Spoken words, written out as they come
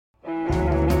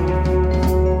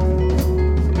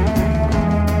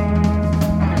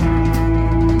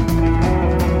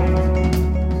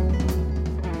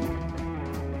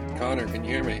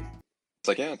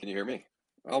I can. Can you hear me?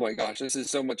 Oh my gosh, this is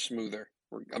so much smoother.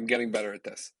 I'm getting better at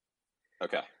this.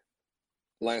 Okay.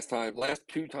 Last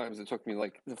two times it took me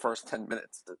like the first 10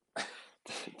 minutes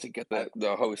to get I,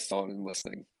 the host on and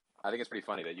listening. I think it's pretty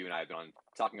funny that you and I have been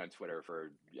talking on Twitter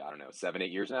for, yeah, I don't know, 7,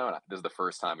 8 years now. And this is the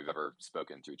first time we've ever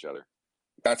spoken to each other.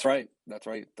 That's right. That's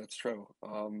right. That's true.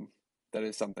 That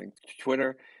is something.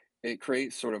 Twitter, it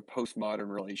creates sort of postmodern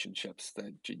relationships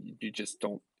that you just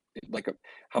don't like.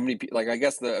 How many people? Like, I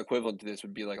guess the equivalent to this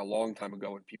would be like a long time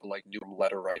ago when people like knew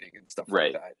letter writing and stuff like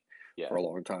Right. that Yeah. for a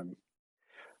long time.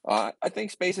 I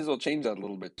think Spaces will change that a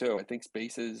little bit too. I think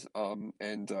Spaces,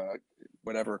 and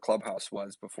whatever Clubhouse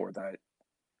was before that.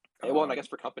 Well, and I Uh, guess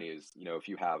for companies, if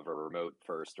you have a remote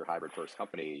first or hybrid first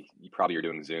company, you probably are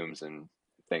doing Zooms and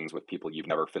things with people you've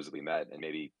never physically met, and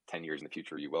maybe 10 years in the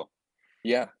future you will.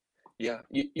 yeah, yeah.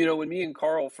 You know, when me and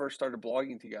Carl first started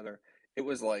blogging together, it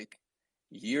was like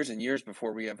years and years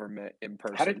before we ever met in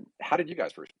How did person. how did you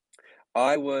guys first?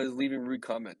 I was leaving rude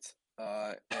comments,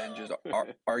 and just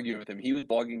arguing with him. He was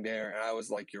blogging there, and I was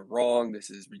like, "You're wrong. This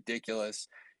is ridiculous.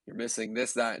 You're missing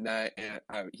this, that, and that."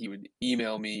 And he would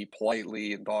email me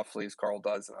politely and thoughtfully, as Carl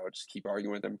does, and I would just keep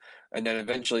arguing with him. And then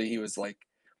eventually, he was like,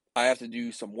 "I have to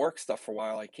do some work stuff for a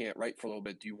while. I can't write for a little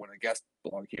bit. Do you want to guest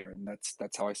blog here?" And that's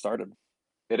how I started.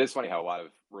 It is funny how a lot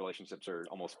of relationships are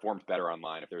almost formed better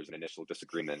online if there's an initial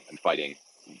disagreement and fighting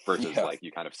versus Yeah. like you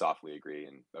kind of softly agree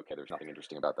and okay, there's nothing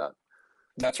interesting about that.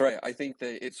 That's right. I think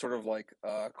that it sort of like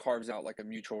carves out like a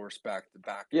mutual respect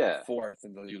back and Yeah. forth,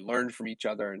 and then you learn from each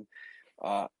other. And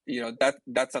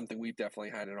that's something we've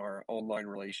definitely had in our online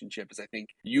relationship. Is I think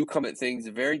you come at things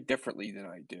very differently than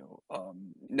I do.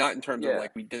 Not in terms of Yeah.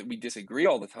 like we disagree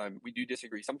all the time. We do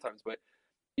disagree sometimes, but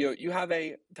you have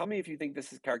a. Tell me if you think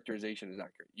this is characterization is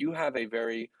accurate.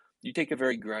 You take a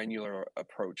very granular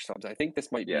approach. Sometimes I think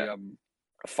this might be Yeah.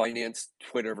 a finance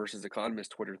Twitter versus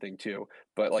economist Twitter thing too.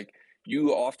 But like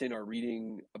you often are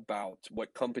reading about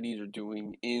what companies are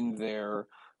doing in their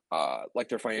like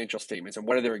their financial statements and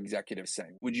what are their executives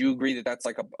saying. Would you agree that that's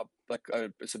like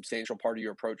a substantial part of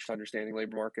your approach to understanding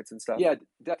labor markets and stuff? Yeah,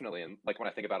 definitely. And like when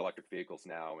I think about electric vehicles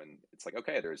now, and it's like,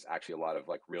 okay, there's actually a lot of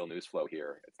like real news flow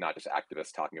here. It's not just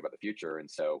activists talking about the future. And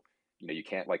so, you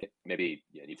can't like maybe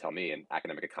you tell me an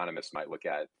academic economist might look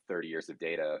at 30 years of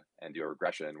data and do a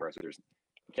regression, whereas you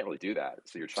can't really do that.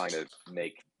 So you're trying to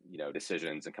make,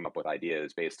 decisions and come up with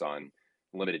ideas based on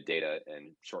limited data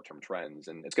and short-term trends.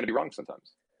 And it's going to be wrong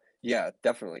sometimes. Yeah,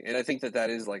 definitely. And I think that that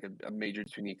is like a major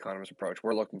between the economist approach.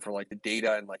 We're looking for like the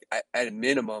data and like at a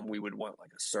minimum, we would want like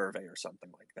a survey or something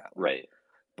like that. Like, Right.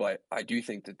 but I do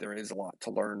think that there is a lot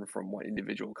to learn from what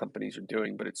individual companies are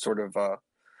doing, but it's sort of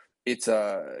it's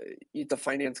a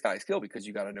finance guy skill because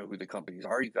you got to know who the companies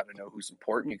are, you got to know who's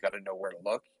important, you got to know where to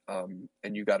look,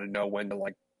 and you got to know when to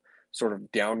like sort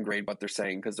of downgrade what they're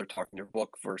saying because they're talking their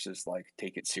book versus like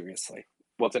take it seriously.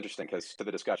 Well, it's interesting because to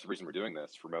the discussion, the reason we're doing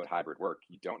this remote hybrid work,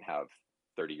 you don't have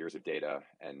 30 years of data.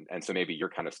 And so maybe you're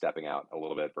kind of stepping out a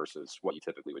little bit versus what you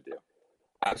typically would do.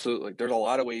 Absolutely. There's a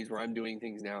lot of ways where I'm doing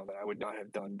things now that I would not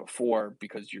have done before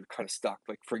because you're kind of stuck.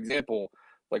 Like, for example,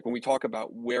 like when we talk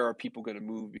about where are people going to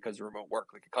move because of remote work,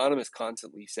 like economists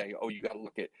constantly say, oh, you got to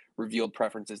look at revealed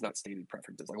preferences, not stated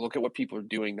preferences. Like, look at what people are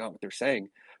doing, not what they're saying.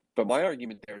 But my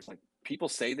argument there is like, people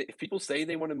say that if people say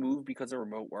they want to move because of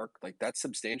remote work, like that's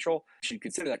substantial. You should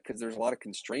consider that because there's a lot of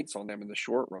constraints on them in the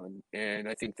short run. And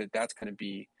I think that that's going to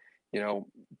be, you know,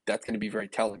 that's going to be very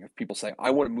telling if people say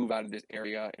I want to move out of this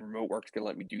area and remote work's going to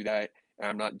let me do that and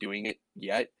I'm not doing it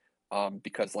yet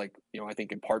because like I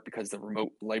think in part because the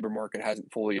remote labor market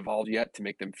hasn't fully evolved yet to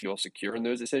make them feel secure in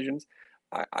those decisions.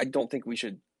 I don't think we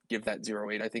should give that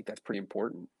 0.8. I think that's pretty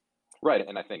important. Right.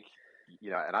 And I think,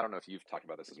 and I don't know if you've talked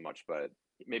about this as much, but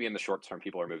maybe in the short term,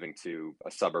 people are moving to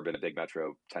a suburb in a big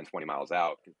metro 10, 20 miles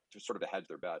out just sort of to hedge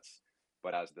their bets.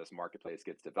 But as this marketplace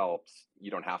gets developed, you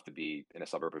don't have to be in a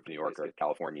suburb of New York or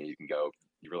California. You can go,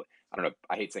 I don't know,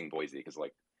 I hate saying Boise because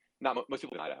like not most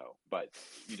people in Idaho, but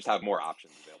you just have more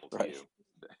options available to Right. you.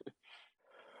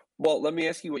 Well, let me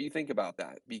ask you what you think about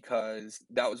that because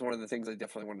that was one of the things I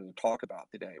definitely wanted to talk about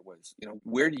today was,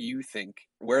 where do you think,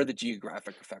 where are the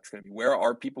geographic effects going to be? Where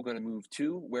are people going to move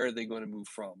to? Where are they going to move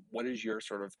from? What is your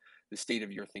sort of the state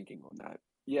of your thinking on that?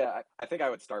 Yeah, I think I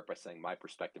would start by saying my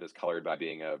perspective is colored by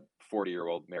being a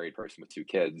 40-year-old married person with two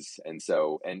kids. And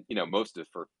so, and most of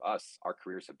for us, our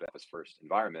careers have been this first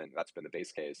environment. That's been the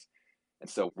base case. And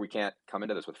so we can't come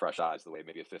into this with fresh eyes the way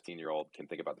maybe a 15-year-old can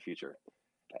think about the future.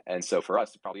 And so for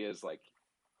us, it probably is like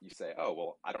you say, oh,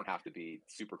 well, I don't have to be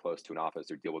super close to an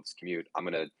office or deal with this commute. I'm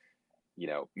going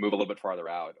to, move a little bit farther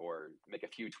out or make a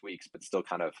few tweaks, but still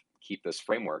kind of keep this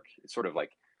framework. It's sort of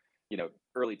like,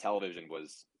 early television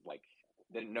was like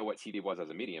they didn't know what TV was as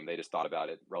a medium. They just thought about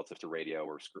it relative to radio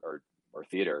or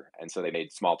theater, and so they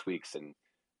made small tweaks and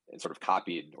sort of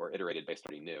copied or iterated based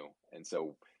on what he knew. And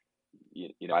so,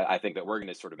 I think that we're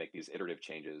going to sort of make these iterative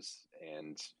changes,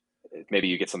 and maybe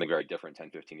you get something very different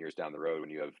 10, 15 years down the road when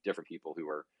you have different people who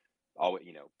are all,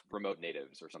 remote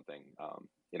natives or something,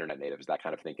 internet natives, that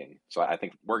kind of thinking. So I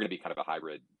think we're going to be kind of a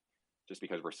hybrid, just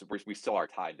because we still are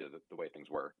tied to the way things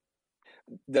were.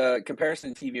 The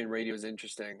comparison TV and radio is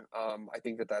interesting. I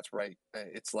think that that's right.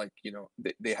 It's like,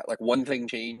 like one thing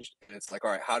changed, and it's like,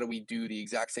 all right, how do we do the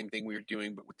exact same thing we were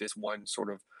doing, but with this one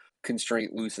sort of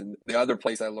constraint loosened? The other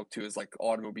place I look to is like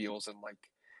automobiles, and like,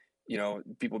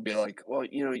 people be like, well,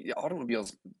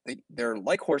 automobiles, they're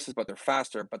like horses, but they're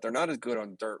faster, but they're not as good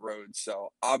on dirt roads.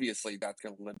 So obviously that's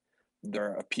going to limit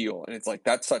their appeal. And it's like,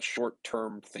 that's such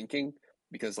short-term thinking,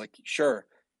 because like, sure,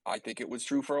 I think it was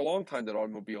true for a long time that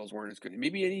automobiles weren't as good.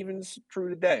 Maybe it even is true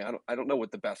today. I don't know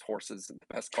what the best horses and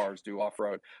the best cars do off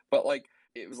road, but like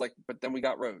it was like, but then we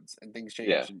got roads and things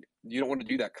Yeah. changed, and you don't want to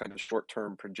do that kind of short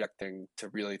term projecting to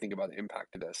really think about the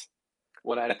impact of this.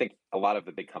 Well, and I think a lot of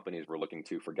the big companies were looking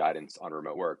to for guidance on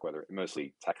remote work, whether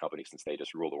mostly tech companies, since they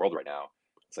just rule the world right now.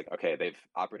 It's like, okay, they've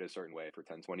operated a certain way for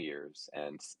 10, 20 years,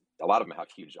 and a lot of them have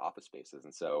huge office spaces.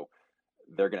 And so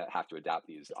they're going to have to adapt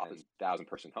these office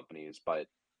 1,000-person companies. But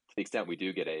to the extent we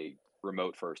do get a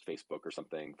remote first Facebook or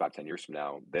something 5, 10 years from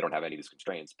now, they don't have any of these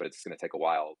constraints, but it's going to take a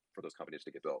while for those companies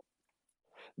to get built.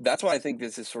 That's why I think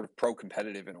this is sort of pro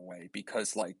competitive in a way,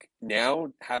 because like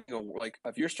now having like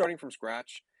if you're starting from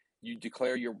scratch, you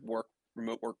declare your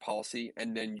remote work policy,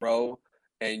 and then you grow,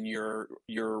 and your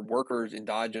workers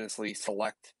endogenously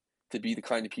select to be the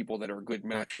kind of people that are a good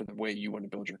match for the way you want to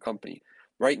build your company.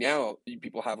 Right now,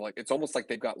 people have like, it's almost like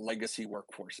they've got legacy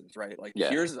workforces, right? Like, Yeah.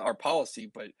 here's our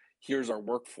policy, but here's our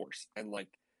workforce. And like,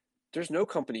 there's no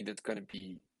company that's going to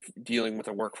be dealing with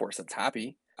a workforce that's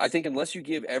happy. I think unless you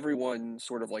give everyone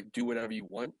sort of like do whatever you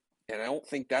want, and I don't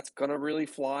think that's going to really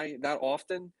fly that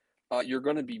often, you're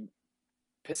going to be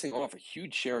pissing off a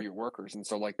huge share of your workers. And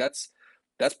so like that's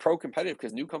pro competitive,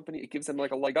 because new company, it gives them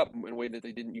like a leg up in a way that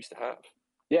they didn't used to have.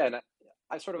 Yeah. And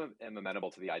I sort of am amenable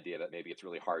to the idea that maybe it's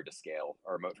really hard to scale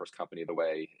a remote first company the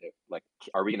way, like,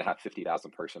 are we going to have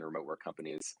 50,000 person remote work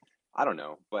companies? I don't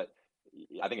know. But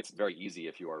I think it's very easy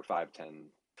if you are 5, 10,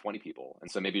 20 people.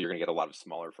 And so maybe you're going to get a lot of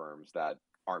smaller firms that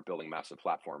aren't building massive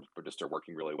platforms, but just are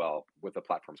working really well with the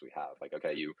platforms we have. Like,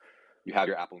 okay, you have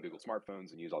your Apple and Google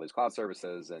smartphones and use all these cloud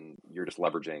services, and you're just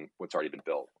leveraging what's already been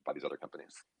built by these other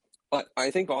companies. But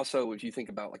I think also, if you think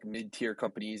about like mid-tier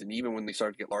companies, and even when they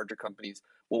start to get larger companies,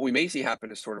 what we may see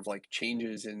happen is sort of like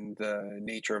changes in the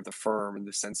nature of the firm, in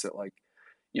the sense that like,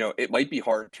 it might be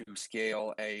hard to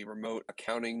scale a remote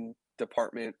accounting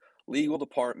department, legal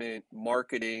department,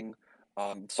 marketing,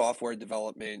 software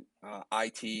development,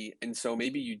 IT. And so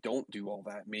maybe you don't do all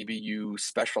that. Maybe you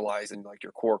specialize in like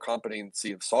your core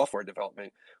competency of software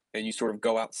development, and you sort of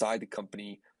go outside the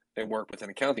company and work with an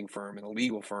accounting firm and a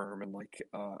legal firm and like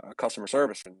a customer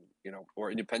service, and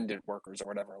or independent workers or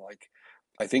whatever. Like,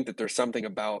 I think that there's something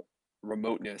about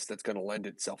remoteness that's going to lend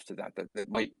itself to that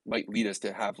might lead us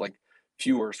to have like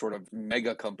fewer sort of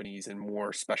mega companies and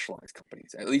more specialized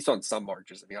companies, at least on some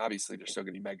margins. I mean, obviously there's still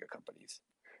going to be mega companies.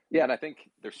 Yeah, and I think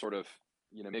there's sort of,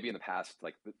 maybe in the past,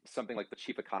 like something like the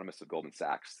chief economist of Goldman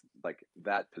Sachs, like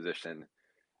that position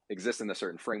exists in a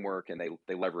certain framework, and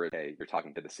they leverage, hey, you're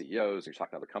talking to the CEOs, you're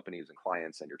talking to other companies and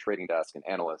clients and your trading desk and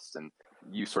analysts, and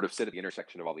you sort of sit at the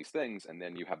intersection of all these things, and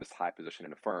then you have this high position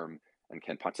in a firm and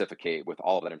can pontificate with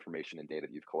all of that information and data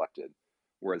that you've collected.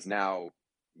 Whereas now,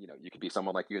 you could be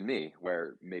someone like you and me,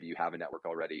 where maybe you have a network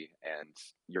already and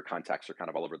your contacts are kind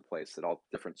of all over the place at all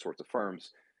different sorts of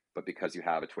firms, but because you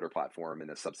have a Twitter platform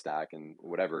and a Substack and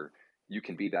whatever, you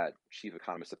can be that chief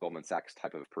economist at Goldman Sachs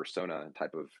type of persona and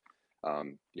type of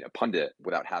pundit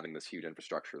without having this huge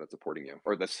infrastructure that's supporting you,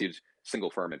 or this huge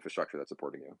single firm infrastructure that's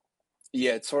supporting you.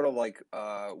 Yeah, it's sort of like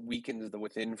weakens the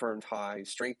within firm ties,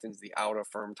 strengthens the out of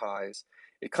firm ties.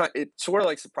 It's sort of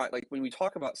like surprise. Like when we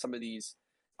talk about some of these,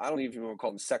 I don't even want to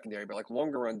call them secondary, but like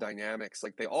longer run dynamics.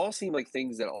 Like they all seem like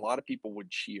things that a lot of people would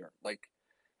cheer. Like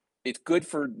it's good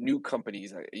for new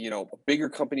companies. Bigger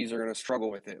companies are going to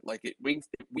struggle with it. Like it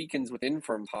weakens within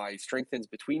firm ties, strengthens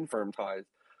between firm ties.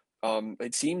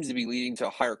 It seems to be leading to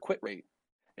a higher quit rate.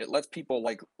 It lets people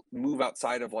like move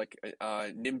outside of like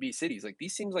NIMBY cities. Like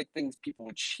these seems like things people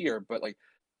would cheer, but like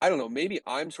I don't know. Maybe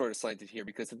I'm sort of slanted here,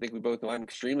 because I think we both know I'm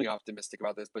extremely optimistic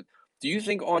about this. But do you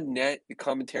think on net the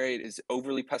commentary is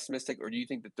overly pessimistic, or do you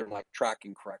think that they're like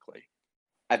tracking correctly?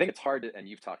 I think it's hard to, and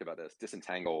you've talked about this,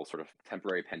 disentangle sort of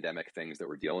temporary pandemic things that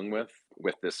we're dealing with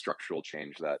this structural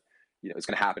change that is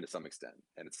going to happen to some extent.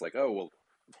 And it's like, oh well,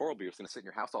 it's horrible. You're just going to sit in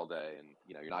your house all day, and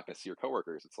you're not going to see your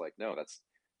coworkers. It's like, no, that's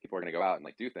people are going to go out and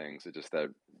like do things. It's just that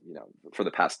for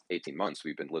the past 18 months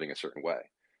we've been living a certain way,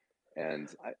 and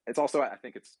it's also I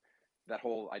think it's that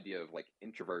whole idea of like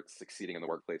introverts succeeding in the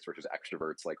workplace versus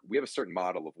extroverts. Like we have a certain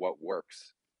model of what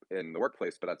works in the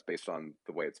workplace, but that's based on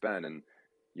the way it's been, and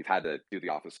you've had to do the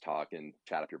office talk and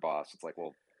chat up your boss. It's like,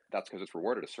 well, that's because it's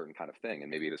rewarded a certain kind of thing,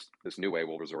 and maybe this new way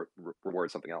will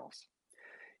reward something else.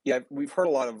 Yeah, we've heard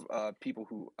a lot of people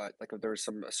who like there was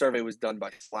a survey was done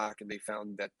by Slack, and they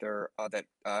found that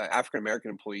African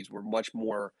American employees were much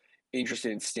more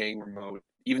interested in staying remote,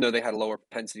 even though they had a lower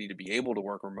propensity to be able to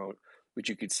work remote, which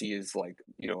you could see is like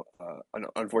an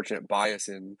unfortunate bias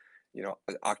in your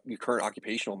current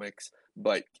occupational mix.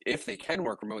 But if they can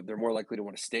work remote, they're more likely to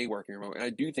want to stay working remote, and I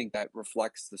do think that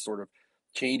reflects the sort of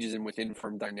changes in within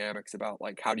firm dynamics about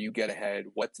like how do you get ahead,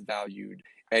 what's valued,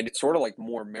 and it's sort of like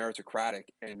more meritocratic,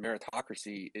 and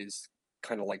meritocracy is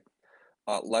kind of like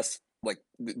less like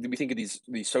we think of these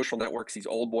social networks, these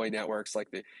old boy networks, like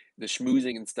the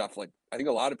schmoozing and stuff. Like I think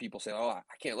a lot of people say, "Oh, I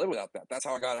can't live without that. That's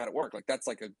how I got out of work." Like that's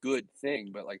like a good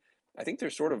thing, but like I think they're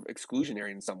sort of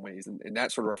exclusionary in some ways, and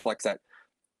that sort of reflects that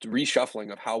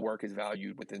reshuffling of how work is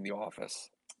valued within the office.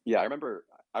 Yeah, I remember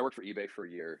I worked for eBay for a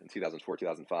year in 2004,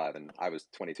 2005, and I was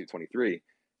 22, 23.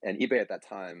 And eBay at that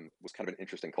time was kind of an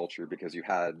interesting culture because you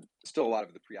had still a lot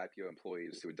of the pre-IPO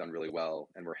employees who had done really well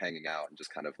and were hanging out and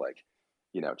just kind of like,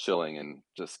 chilling and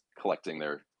just collecting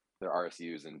their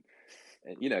RSUs, and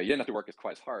you didn't have to work as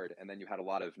quite as hard. And then you had a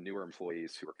lot of newer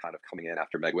employees who were kind of coming in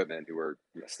after Meg Whitman, who were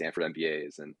Stanford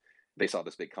MBAs, and they saw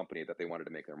this big company that they wanted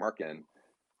to make their mark in,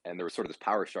 and there was sort of this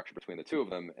power structure between the two of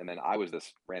them. And then I was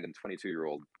this random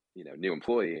 22-year-old new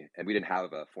employee, and we didn't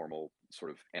have a formal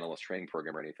sort of analyst training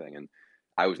program or anything, and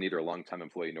I was neither a long-time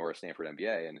employee nor a Stanford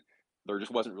MBA, and there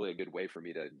just wasn't really a good way for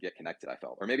me to get connected, I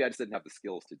felt, or maybe I just didn't have the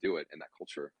skills to do it in that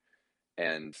culture.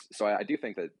 And so I do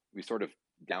think that we sort of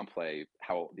downplay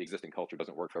how the existing culture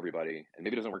doesn't work for everybody, and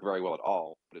maybe it doesn't work very well at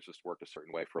all, but it's just worked a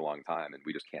certain way for a long time, and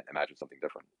we just can't imagine something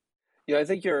different. Yeah, I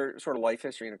think your sort of life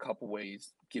history in a couple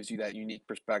ways gives you that unique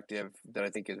perspective that I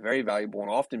think is very valuable and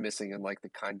often missing in like the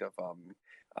kind of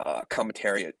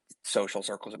commentary at social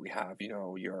circles that we have. You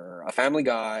know, you're a family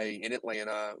guy in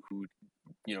Atlanta who,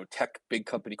 tech big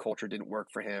company culture didn't work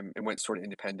for him and went sort of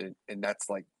independent, and that's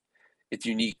like it's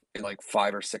unique in like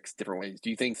five or six different ways. Do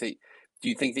you think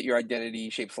that your identity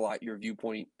shapes a lot your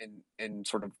viewpoint and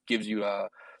sort of gives you a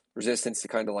resistance to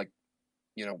kind of like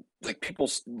like people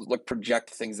like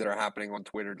project things that are happening on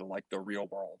Twitter to like the real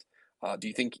world. Do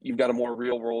you think you've got a more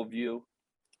real world view?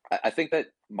 I think that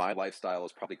my lifestyle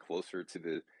is probably closer to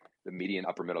the median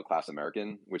upper middle class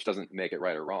American, which doesn't make it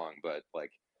right or wrong, but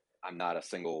like I'm not a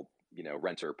single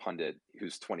renter pundit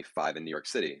who's 25 in New York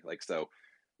City. Like so,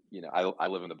 I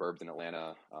live in the burbs in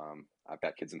Atlanta. I've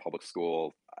got kids in public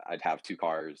school. I'd have two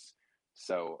cars.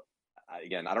 So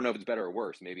again, I don't know if it's better or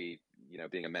worse. Maybe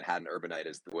being a Manhattan urbanite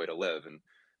is the way to live, and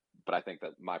but I think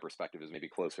that my perspective is maybe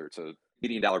closer to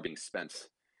median dollar being spent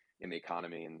in the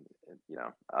economy, and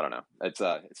I don't know.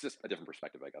 It's just a different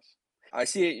perspective, I guess. I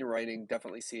see it in your writing,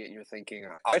 definitely see it in your thinking.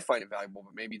 I find it valuable,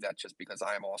 but maybe that's just because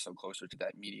I am also closer to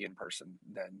that median person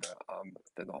than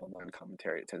the online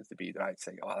commentary it tends to be. That I'd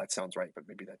say, oh, that sounds right, but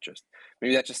maybe that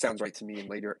just sounds right to me. And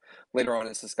later on in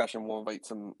this discussion, we'll invite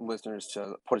some listeners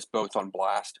to put us both on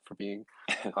blast for being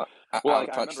uh, Well, out like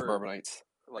of I touch remember, suburbanites.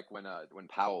 like when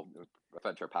Powell,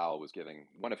 Fed Chair Powell, was giving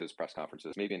one of his press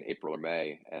conferences, maybe in April or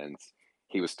May, and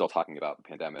he was still talking about the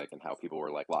pandemic and how people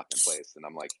were like locked in place, and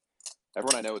I'm like,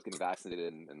 everyone I know is getting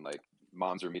vaccinated, and like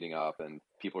moms are meeting up and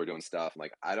people are doing stuff. And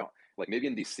like I don't like maybe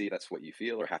in DC that's what you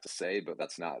feel or have to say, but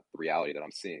that's not the reality that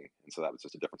I'm seeing. And so that was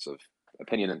just a difference of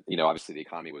opinion. And obviously the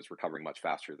economy was recovering much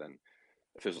faster than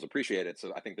officials appreciated.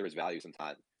 So I think there is values in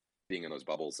not being in those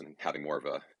bubbles and having more of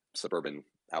a suburban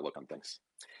outlook on things.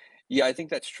 Yeah, I think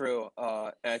that's true.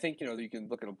 And I think, you can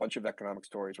look at a bunch of economic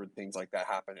stories where things like that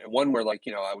happen. And one where, like,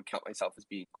 I would count myself as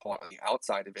being caught on the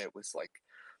outside of it was like,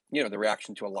 the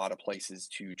reaction to a lot of places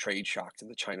to trade shocks and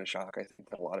the China shock. I think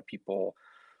that a lot of people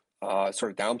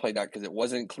sort of downplayed that because it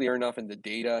wasn't clear enough in the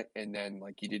data. And then,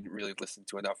 like, you didn't really listen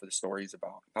to enough of the stories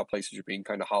about how places are being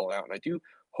kind of hollowed out. And I do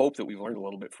hope that we've learned a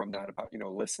little bit from that about,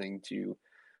 listening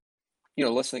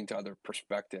to other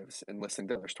perspectives and listening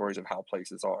to other stories of how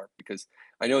places are, because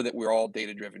I know that we're all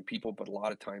data driven people, but a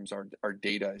lot of times our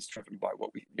data is driven by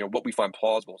what we find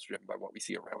plausible is driven by what we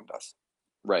see around us.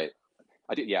 Right.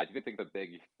 I do. Yeah, I do think the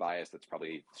big bias that's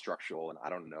probably structural, and I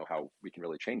don't know how we can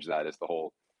really change that, is the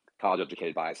whole college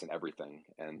educated bias in everything.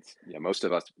 And most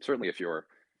of us, certainly, if you're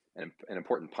an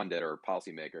important pundit or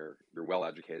policymaker, you're well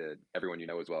educated. Everyone you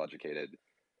know is well educated.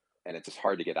 and it's just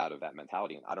hard to get out of that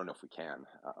mentality. And I don't know if we can.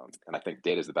 And I think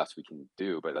data is the best we can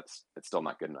do, but it's still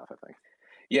not good enough, I think.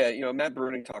 Yeah, Matt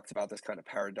Bruning talks about this kind of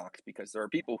paradox because there are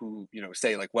people who,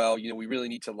 say like, well, we really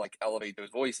need to like elevate those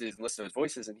voices and listen to those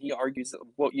voices. And he argues that,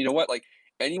 well, you know what, like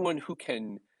anyone who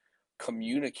can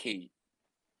communicate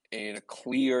in a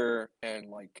clear and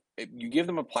like if you give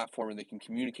them a platform and they can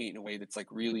communicate in a way that's like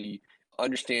really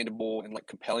understandable and like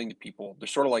compelling to people, they're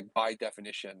sort of like by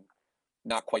definition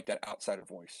not quite that outsider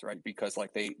voice, right? Because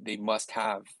like they must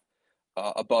have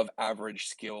above average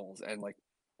skills and like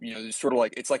it's sort of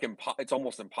like it's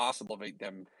almost impossible to make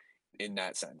them in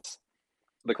that sense.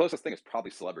 The closest thing is probably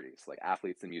celebrities, like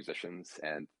athletes and musicians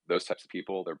and those types of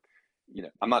people. They're,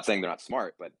 I'm not saying they're not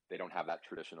smart, but they don't have that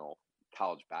traditional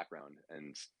college background.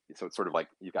 And so it's sort of like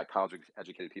you've got college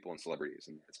educated people and celebrities,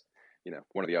 and it's,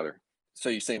 one or the other. So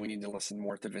you're saying we need to listen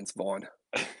more to Vince Vaughn?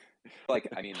 Like,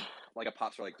 I mean, like a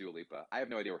pop star like Dua Lipa. I have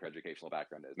no idea what her educational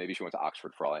background is. Maybe she went to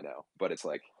Oxford for all I know, but it's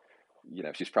like,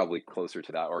 she's probably closer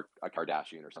to that, or a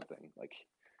Kardashian or something. Like,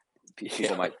 people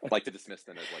Yeah. might like to dismiss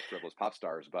them as like frivolous pop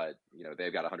stars, but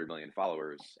they've got 100 million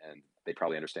followers, and they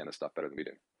probably understand this stuff better than we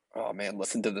do. Oh man,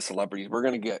 listen to the celebrities. We're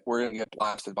gonna get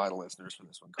blasted by the listeners for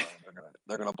this one, Carl.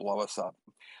 They're gonna blow us up.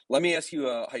 Let me ask you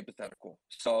a hypothetical.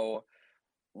 So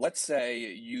let's say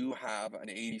you have an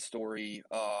 80-story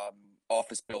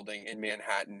office building in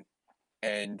Manhattan,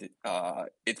 and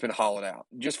it's been hollowed out.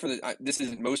 Just for this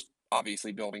isn't most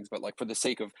obviously buildings, but like for the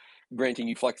sake of granting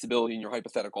you flexibility in your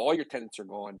hypothetical, all your tenants are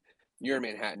gone. You're in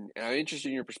Manhattan, and I'm interested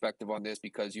in your perspective on this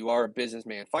because you are a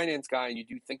businessman, finance guy, and you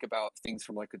do think about things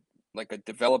from like a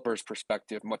developer's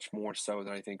perspective much more so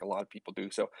than I think a lot of people do.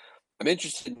 So I'm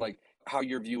interested in like how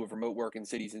your view of remote work in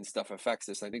cities and stuff affects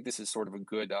this. And I think this is sort of a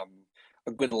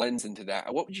good lens into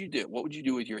that. What would you do? What would you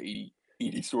do with your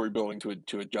 80-story building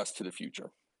to adjust to the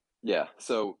future? Yeah.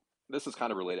 So this is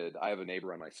kind of related. I have a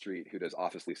neighbor on my street who does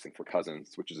office leasing for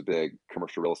Cousins, which is a big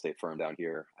commercial real estate firm down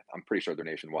here. I'm pretty sure they're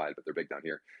nationwide, but they're big down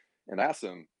here. And I asked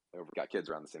him, we've got kids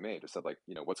around the same age. I said, like,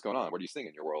 what's going on? What are you seeing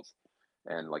in your world?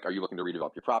 And like, are you looking to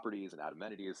redevelop your properties and add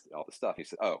amenities, all this stuff? He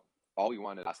said, oh, all we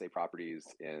want is Class A properties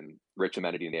in rich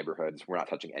amenity neighborhoods. We're not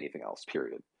touching anything else,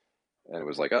 period. And it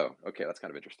was like, oh, okay, that's kind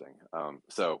of interesting.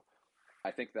 So I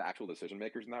think the actual decision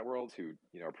makers in that world who,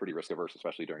 are pretty risk averse,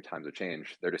 especially during times of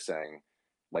change, they're just saying,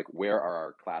 like, where are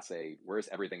our Class A, where is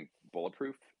everything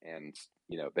bulletproof? And,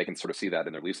 they can sort of see that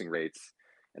in their leasing rates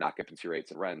and occupancy rates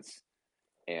and rents.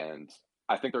 And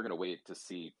I think they're going to wait to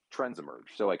see trends emerge.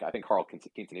 So, like, I think Carl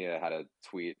Quintanilla had a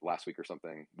tweet last week or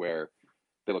something where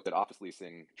they looked at office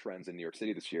leasing trends in New York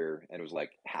City this year, and it was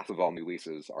like half of all new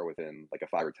leases are within like a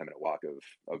 5 or 10 minute walk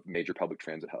of major public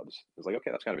transit hubs. It was like,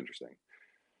 okay, that's kind of interesting.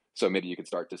 So maybe you could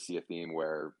start to see a theme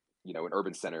where, in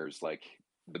urban centers, like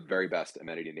the very best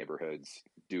amenity neighborhoods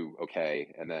do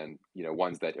okay. And then,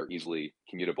 ones that are easily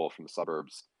commutable from the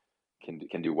suburbs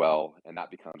can do well. And that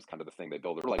becomes kind of the thing they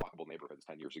build. They're like walkable neighborhoods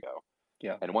 10 years ago.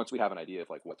 Yeah. And once we have an idea of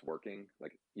like what's working,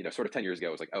 like, sort of 10 years ago,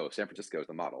 it was like, oh, San Francisco is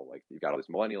the model. Like you've got all these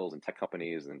millennials and tech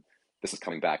companies, and this is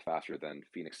coming back faster than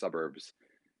Phoenix suburbs.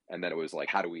 And then it was like,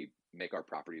 how do we make our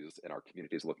properties and our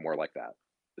communities look more like that?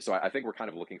 So I think we're kind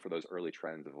of looking for those early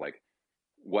trends of like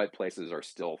what places are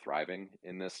still thriving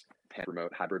in this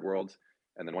remote hybrid world.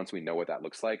 And then once we know what that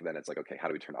looks like, then it's like, okay, how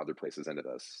do we turn other places into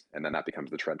this? And then that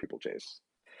becomes the trend people chase.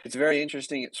 It's very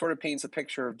interesting. It sort of paints a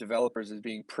picture of developers as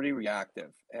being pretty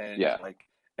reactive and Yeah. like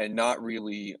and not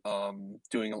really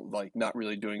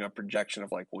doing a projection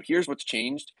of like, well, here's what's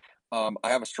changed. I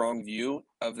have a strong view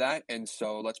of that, and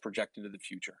so let's project into the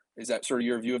future. Is that sort of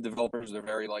your view of developers? They're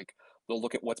very like they'll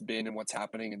look at what's been and what's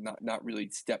happening, and not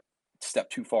really step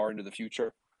too far into the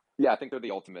future. Yeah. I think they're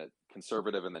the ultimate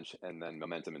conservative and then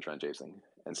momentum and trend chasing.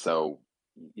 And so,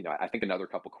 I think another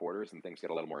couple quarters and things get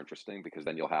a little more interesting because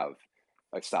then you'll have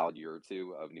a solid year or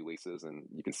two of new leases, and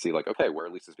you can see like, okay, where are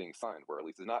leases being signed, where are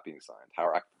leases not being signed, how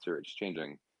are occupancy rates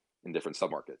changing in different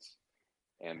submarkets.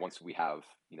 And once we have,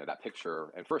 that picture,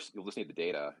 and first you'll just need the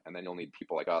data, and then you'll need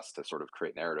people like us to sort of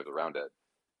create narratives around it,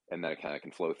 and then it kind of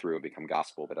can flow through and become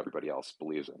gospel that everybody else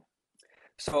believes in.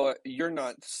 So you're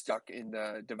not stuck in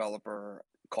the developer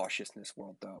cautiousness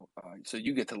world, though. So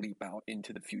you get to leap out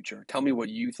into the future. Tell me what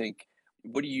you think.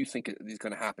 What do you think is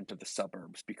going to happen to the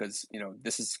suburbs? Because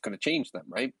this is going to change them,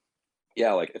 right?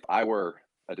 Yeah, like if I were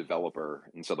a developer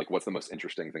and said like, what's the most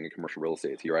interesting thing in commercial real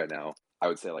estate to you right now? I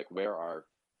would say like, where are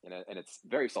and it's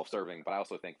very self-serving, but I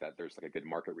also think that there's like a good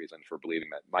market reason for believing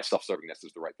that my self-servingness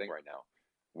is the right thing right now.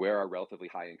 Where are relatively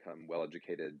high income,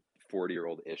 well-educated,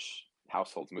 40-year-old ish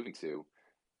households moving to?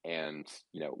 And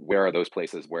where are those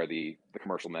places where the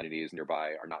commercial amenities nearby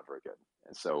are not very good?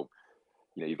 And so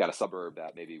You've got a suburb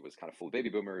that maybe was kind of full of baby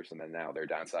boomers, and then now they're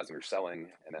downsizing or selling,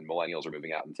 and then millennials are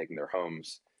moving out and taking their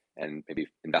homes and maybe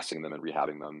investing in them and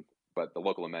rehabbing them. But the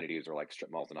local amenities are like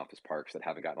strip malls and office parks that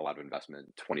haven't gotten a lot of investment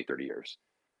in 20, 30 years.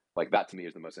 Like that to me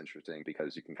is the most interesting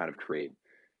because you can kind of create,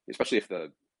 especially if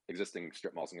the existing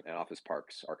strip malls and office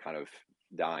parks are kind of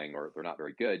dying or they're not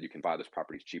very good, you can buy those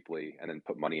properties cheaply and then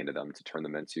put money into them to turn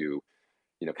them into,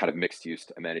 kind of mixed use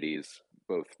amenities,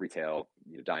 both retail,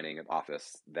 dining and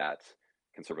office that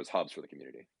can serve as hubs for the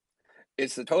community.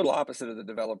 It's the total opposite of the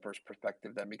developer's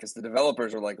perspective then, because the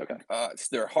developers are like, Okay.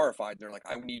 they're horrified. They're like,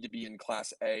 I need to be in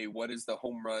class A. What is the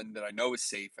home run that I know is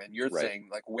safe? And you're Right. saying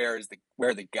like, where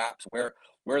are the gaps? Where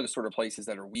are the sort of places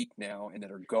that are weak now and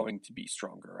that are going to be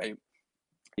stronger, right?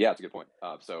 Yeah, that's a good point.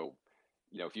 So,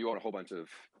 if you own a whole bunch of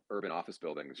urban office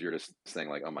buildings, you're just saying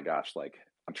like, oh my gosh, like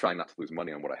I'm trying not to lose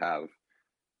money on what I have.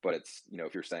 But it's,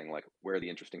 if you're saying like where are the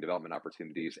interesting development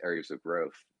opportunities, areas of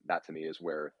growth, that to me is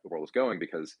where the world is going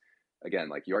because again,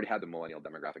 like you already had the millennial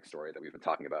demographic story that we've been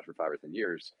talking about for 5 or 10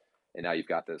 years. And now you've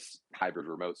got this hybrid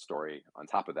remote story on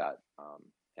top of that.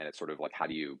 And it's sort of like, how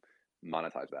do you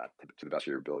monetize that to the best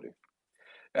of your ability?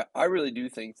 Yeah, I really do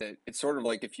think that it's sort of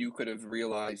like if you could have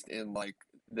realized in like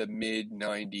the mid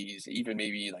 90s, even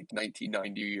maybe like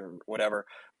 1990 or whatever,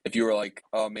 if you were like,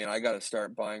 oh man, I got to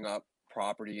start buying up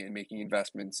property and making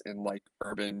investments in like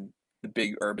the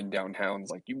big urban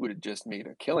downtowns, like you would have just made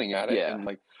a killing at it. Yeah. And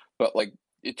like, but like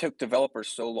it took developers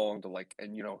so long to like,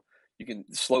 and you can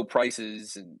slow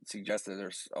prices and suggest that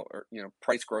there's, or,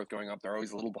 price growth going up. They're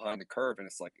always a little behind the curve. And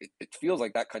it's like, it feels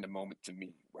like that kind of moment to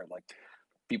me where like,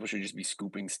 people should just be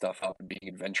scooping stuff up and being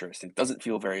adventurous. It doesn't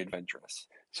feel very adventurous.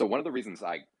 So one of the reasons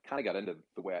I kind of got into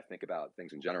the way I think about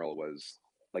things in general was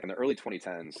like in the early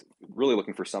 2010s, really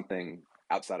looking for something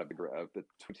outside of the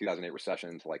 2008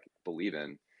 recession to like believe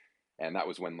in. And that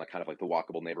was when like kind of like the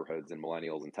walkable neighborhoods and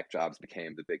millennials and tech jobs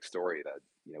became the big story that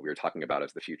we were talking about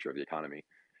as the future of the economy.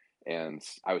 And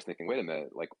I was thinking, wait a minute,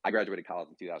 like I graduated college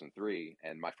in 2003,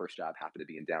 and my first job happened to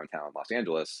be in downtown Los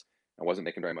Angeles. I wasn't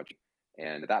making very much.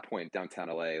 And at that point, downtown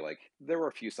LA, like there were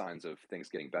a few signs of things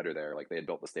getting better there. Like they had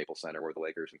built the Staples Center where the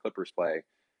Lakers and Clippers play,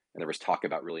 and there was talk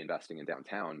about really investing in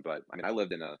downtown. But I mean, I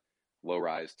lived in a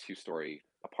low-rise, two-story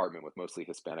apartment with mostly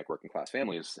Hispanic working-class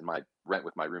families, and my rent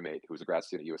with my roommate, who was a grad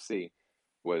student at USC,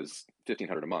 was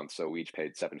 1,500 a month. So we each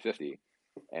paid 750.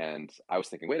 And I was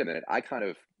thinking, wait a minute, I kind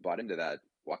of bought into that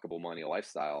walkable millennial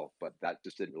lifestyle, but that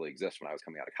just didn't really exist when I was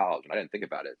coming out of college, and I didn't think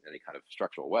about it in any kind of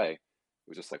structural way. It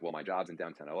was just like, well, my job's in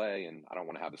downtown LA, and I don't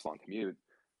want to have this long commute,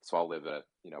 so I'll live at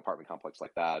apartment complex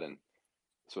like that. And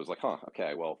so it was like, huh,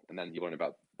 okay, well, and then you learn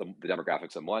about the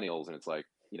demographics of millennials, and it's like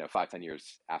 5, 10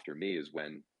 years after me is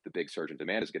when the big surge in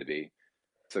demand is going to be.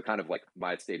 So kind of like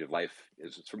my stage of life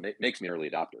is makes me an early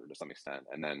adopter to some extent,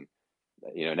 and then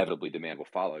inevitably demand will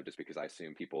follow just because I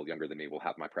assume people younger than me will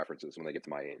have my preferences when they get to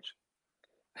my age.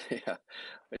 Yeah,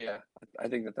 yeah. I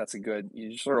think that that's a good.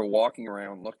 You just sort of walking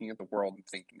around, looking at the world and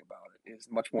thinking about it is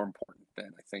much more important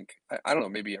than I think. I don't know.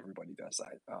 Maybe everybody does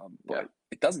that, Yeah. but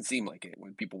it doesn't seem like it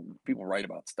when people write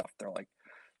about stuff. They're like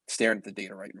staring at the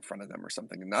data right in front of them or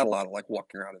something, and not a lot of like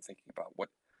walking around and thinking about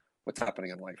what's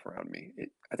happening in life around me.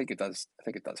 I think it does. I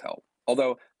think it does help.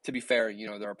 Although to be fair,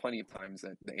 there are plenty of times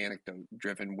that the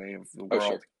anecdote-driven way of the Oh, world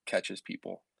sure. catches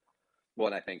people. Well,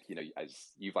 and I think,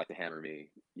 as you've like to hammer me,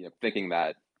 thinking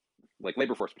that like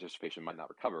labor force participation might not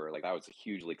recover, like that was a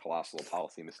hugely colossal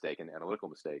policy mistake and analytical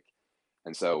mistake.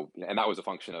 And so, and that was a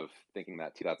function of thinking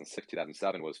that 2006,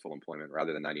 2007 was full employment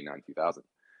rather than 99, 2000.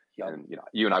 Yep. And,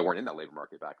 you and I weren't in that labor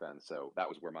market back then. So that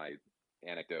was where my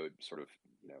anecdote sort of,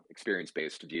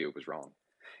 experience-based view was wrong.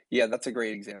 Yeah, that's a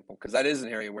great example because that is an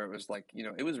area where it was like,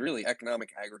 it was really economic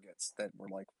aggregates that were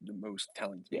like the most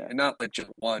telling to me. Yeah. And not like just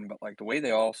one, but like the way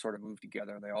they all sort of moved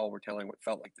together and they all were telling what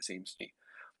felt like the same to me.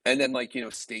 And then like,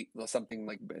 state something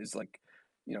like is like,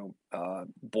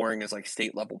 boring as like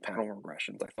state level panel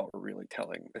regressions, I felt were really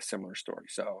telling a similar story.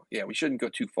 So yeah, we shouldn't go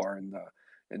too far in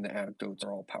the anecdotes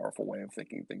are all powerful way of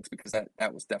thinking things because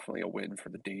that was definitely a win for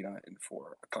the data and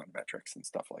for econometrics and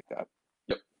stuff like that.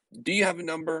 Yep. Do you have a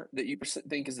number that you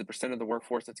think is the percent of the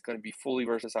workforce that's going to be fully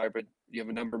versus hybrid? Do you have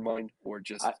a number in mind, or I,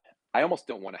 just I almost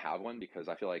don't want to have one because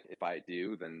I feel like if I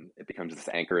do, then it becomes this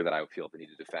anchor that I feel the need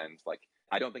to defend. Like,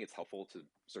 I don't think it's helpful to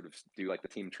sort of do like the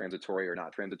team transitory or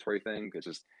not transitory thing. It's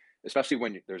just, especially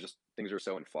when there's just things are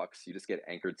so in flux, you just get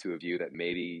anchored to a view that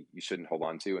maybe you shouldn't hold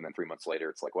on to. And then 3 months later,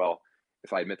 it's like, well,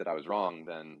 if I admit that I was wrong,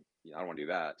 then I don't want to do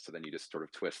that. So then you just sort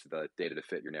of twist the data to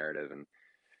fit your narrative. And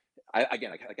I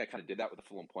kind of did that with the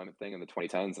full employment thing in the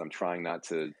 2010s, and I'm trying not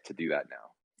to do that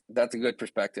now. that's a good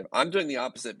perspective? I'm doing the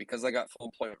opposite because I got full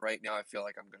employment right now. I feel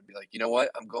like I'm going to be like, you know what?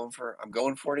 I'm going for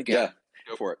it Yeah, again.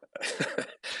 Go for it.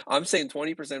 I'm saying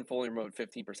 20% fully remote,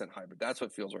 15% hybrid. That's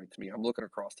what feels right to me. I'm looking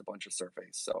across a bunch of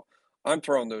surveys. So I'm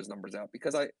throwing those numbers out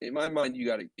because in my mind,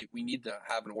 we need to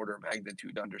have an order of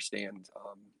magnitude to understand,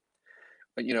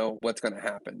 what's going to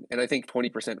happen. And I think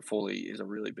 20% fully is a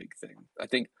really big thing. I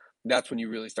think that's when you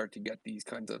really start to get these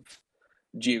kinds of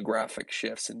geographic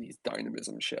shifts and these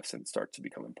dynamism shifts and start to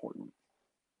become important.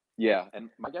 Yeah, and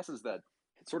my guess is that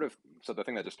it's sort of so the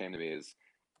thing that just came to me is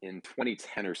in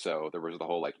 2010 or so, there was the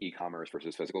whole like e-commerce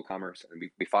versus physical commerce, and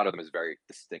we thought of them as very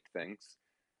distinct things.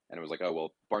 And it was like, oh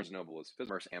well, Barnes and Noble is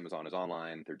physical commerce, Amazon is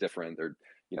online. They're different. They're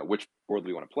which world do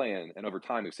we want to play in? And over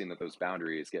time, we've seen that those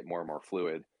boundaries get more and more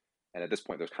fluid. And at this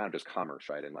point, there's kind of just commerce,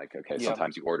 right? And like, okay, Yeah,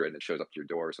 sometimes you order it and it shows up to your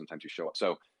door. Sometimes you show up.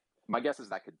 So my guess is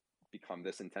that could become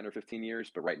this in 10 or 15 years.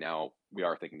 But right now, we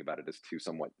are thinking about it as two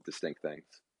somewhat distinct things.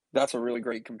 that's a really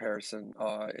great comparison.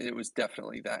 It was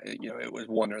definitely that. It was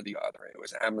one or the other. It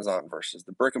was Amazon versus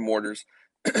the brick and mortars,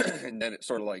 and then it's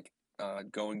sort of like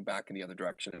going back in the other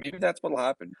direction. And maybe that's what'll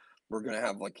happen. We're gonna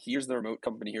have like here's the remote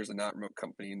company, here's the not remote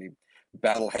company, and they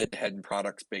battle head to head in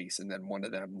product space, and then one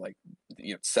of them like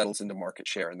settles into market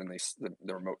share, and then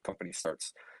the remote company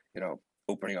starts you know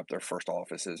opening up their first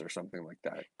offices or something like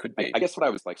that. Could I be. guess what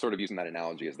I was like sort of using that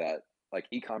analogy is that like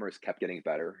e-commerce kept getting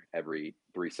better every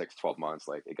 3, 6, 12 months.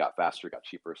 Like it got faster, got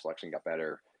cheaper, selection got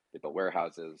better. They built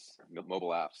warehouses, mobile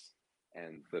apps,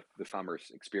 and the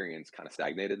commerce experience kind of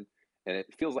stagnated. And it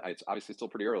feels like it's obviously still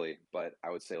pretty early, but I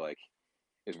would say like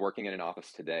is working in an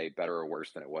office today better or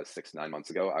worse than it was 6, 9 months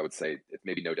ago? I would say it's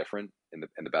maybe no different in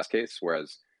the best case.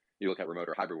 Whereas you look at remote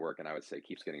or hybrid work, and I would say it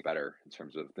keeps getting better in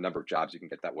terms of the number of jobs you can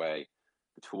get that way,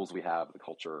 the tools we have, the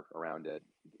culture around it.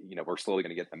 We're slowly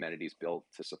going to get amenities built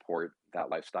to support that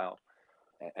lifestyle.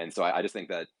 And so I just think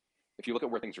that if you look at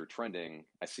where things are trending,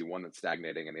 I see one that's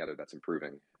stagnating and the other that's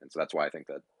improving. And so that's why I think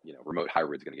that remote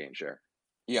hybrid is going to gain share.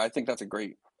 Yeah, I think that's a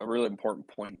really important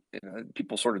point.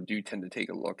 People sort of do tend to take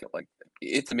a look at like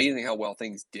it's amazing how well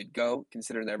things did go,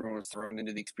 considering that everyone was thrown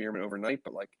into the experiment overnight.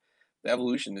 But like the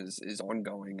evolution is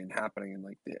ongoing and happening. And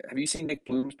like, have you seen Nick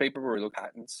Bloom's paper where he looked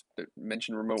at patents that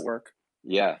mention remote work?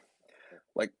 Yeah.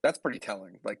 Like that's pretty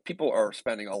telling. Like people are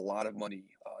spending a lot of money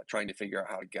trying to figure out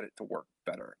how to get it to work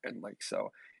better. And like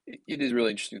so, it is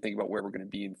really interesting to think about where we're going to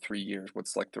be in 3 years.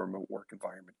 What's like the remote work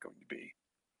environment going to be?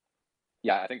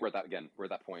 Yeah, I think we're at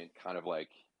that point, kind of like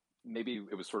maybe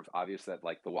it was sort of obvious that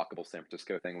like the walkable San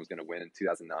Francisco thing was going to win in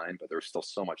 2009, but there was still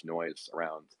so much noise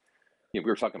around. We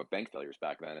were talking about bank failures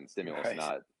back then and stimulus, Right.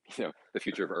 not the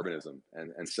future of urbanism,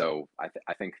 and so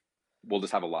I think we'll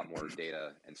just have a lot more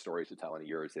data and stories to tell in a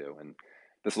year or two, and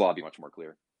this will all be much more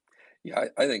clear. Yeah,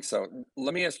 I think so.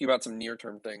 Let me ask you about some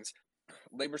near-term things.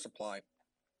 Labor supply,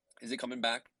 is it coming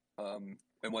back? And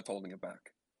what's holding it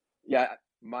back? Yeah,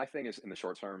 my thing is in the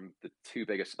short term, the two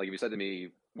biggest, like if you said to me,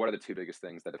 what are the two biggest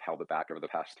things that have held it back over the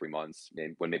past 3 months,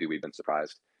 when maybe we've been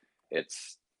surprised?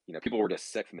 It's, people were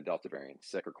just sick from the Delta variant,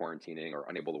 sick or quarantining or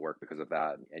unable to work because of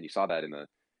that. And you saw that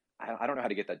I don't know how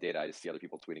to get that data. I just see other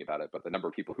people tweeting about it, but the number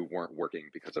of people who weren't working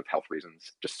because of health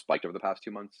reasons just spiked over the past 2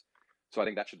 months. So I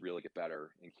think that should really get better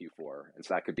in Q4. And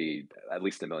so that could be at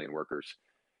least 1 million workers.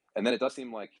 And then it does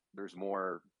seem like there's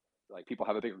more, like people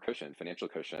have a bigger cushion, financial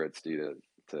cushion. It's due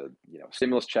to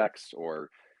stimulus checks or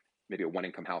maybe a one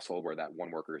income household where that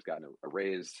one worker has gotten a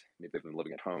raise. Maybe they've been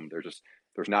living at home.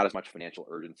 There's not as much financial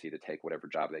urgency to take whatever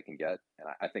job they can get, and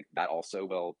I think that also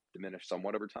will diminish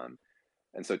somewhat over time.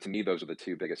 And so to me, those are the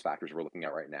two biggest factors we're looking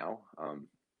at right now.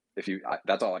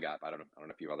 That's all I got. I don't know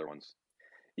if you have other ones.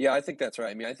 Yeah, I think that's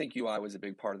right. I mean, I think UI was a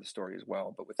big part of the story as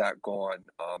well, but with that gone,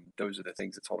 those are the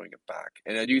things that's holding it back.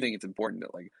 And I do think it's important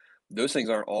that like those things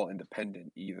aren't all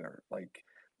independent either. Like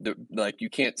you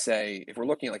can't say if we're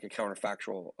looking at like a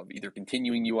counterfactual of either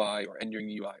continuing UI or ending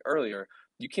UI earlier,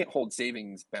 you can't hold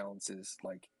savings balances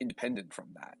like independent from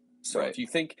that. So Right. if you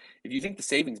think the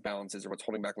savings balances are what's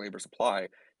holding back labor supply,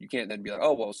 you can't then be like,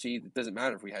 oh well, see, it doesn't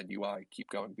matter if we had UI keep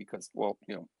going because well,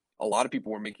 a lot of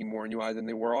people were making more in UI than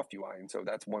they were off UI, and so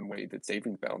that's one way that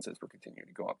savings balances were continuing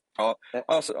to go up. Eh,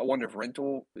 I wonder if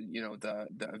rental, the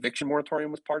eviction moratorium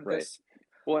was part of right. this.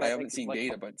 Well, and I I haven't think seen like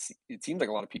data, but it seems like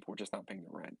a lot of people were just not paying the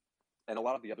rent. and a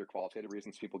lot of the other qualitative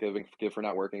reasons people give for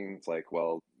not working, it's like,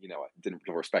 well, I didn't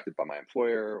feel respected by my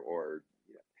employer, or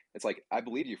it's like I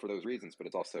believe you for those reasons, but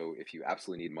it's also if you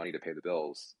absolutely need money to pay the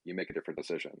bills, you make a different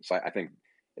decision. So I think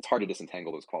it's hard to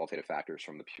disentangle those qualitative factors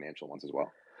from the financial ones as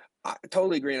well. I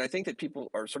totally agree, and I think that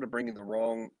people are sort of bringing the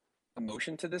wrong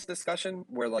emotion to this discussion.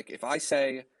 Where like if I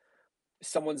say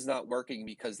someone's not working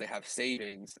because they have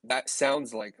savings, that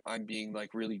sounds like I'm being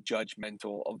like really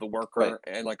judgmental of the Right. worker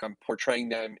and like I'm portraying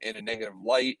them in a negative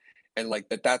light and like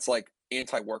that's like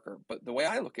anti-worker. But the way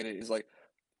I look at it is like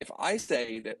if I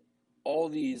say that all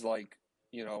these like,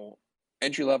 you know,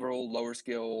 entry level, lower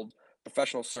skilled,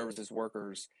 professional services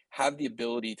workers have the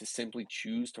ability to simply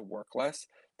choose to work less,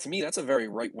 to me that's a very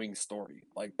right wing story.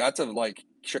 Like that's a like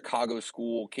Chicago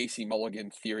school Casey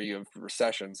Mulligan theory of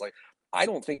recessions. Like I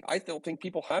don't think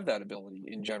people have that ability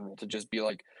in general to just be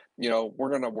like, we're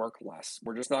going to work less.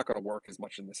 We're just not going to work as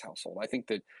much in this household. I think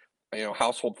that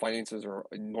household finances are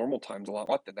in normal times a lot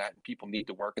more than that. And people need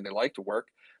to work and they like to work.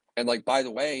 And like, by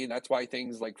the way, that's why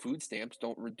things like food stamps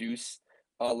don't reduce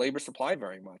labor supply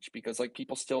very much because like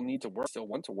people still need to work, still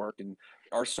want to work, and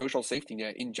our social safety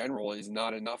net in general is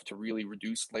not enough to really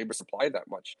reduce labor supply that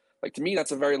much. Like to me,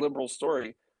 that's a very liberal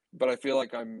story, but I feel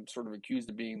like I'm sort of accused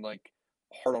of being like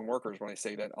hard on workers when I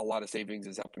say that a lot of savings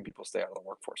is helping people stay out of the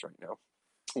workforce right now.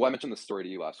 Well, I mentioned this story to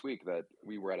you last week that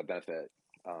we were at a benefit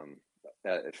um,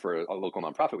 for a local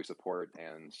nonprofit we support,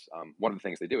 and one of the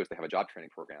things they do is they have a job training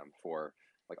program for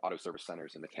like auto service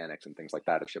centers and mechanics and things like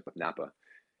that at ship with Napa.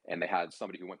 And they had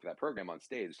somebody who went through that program on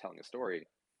stage telling a story,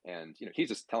 and he's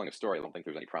just telling a story. I don't think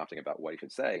there's any prompting about what he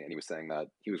should say. And he was saying that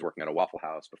he was working at a Waffle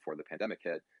House before the pandemic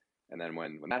hit, and then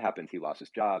when that happened, he lost his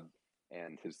job,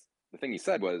 and his the thing he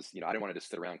said was, I didn't want to just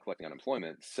sit around collecting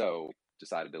unemployment, so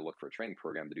decided to look for a training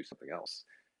program to do something else.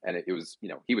 And it was,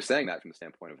 he was saying that from the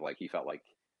standpoint of like he felt like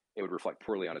it would reflect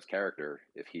poorly on his character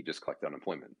if he just collected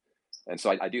unemployment. And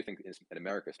so I do think in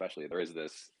America, especially, there is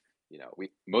this, we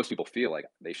most people feel like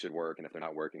they should work, and if they're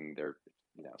not working, they're,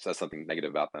 says something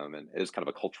negative about them, and it is kind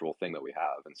of a cultural thing that we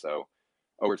have. And so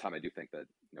over time, I do think that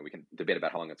we can debate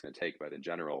about how long it's going to take, but in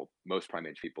general, most prime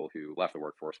age people who left the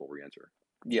workforce will reenter.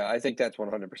 Yeah, I think that's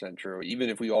 100% true. Even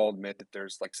if we all admit that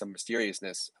there's like some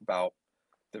mysteriousness about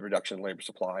the reduction in labor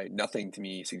supply, nothing to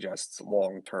me suggests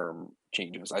long-term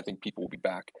changes. I think people will be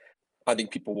back. I think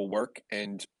people will work,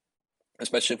 and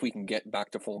especially if we can get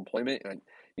back to full employment. And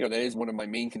that is one of my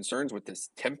main concerns with this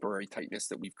temporary tightness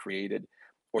that we've created,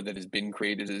 or that has been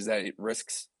created, is that it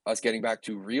risks us getting back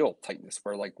to real tightness,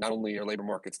 where like not only are labor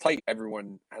markets tight,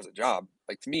 everyone has a job.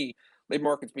 Like to me, labor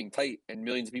markets being tight and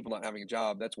millions of people not having a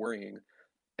job, that's worrying.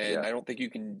 And Yeah. I don't think you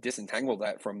can disentangle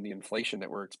that from the inflation that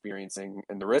we're experiencing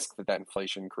and the risk that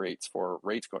inflation creates for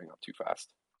rates going up too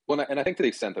fast. Well, and I think to the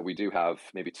extent that we do have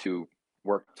maybe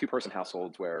two-person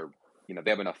households where they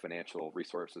have enough financial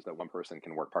resources that one person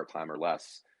can work part-time or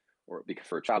less, or because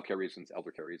for childcare reasons,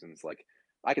 elder care reasons, like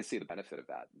I could see the benefit of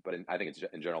that. But I think it's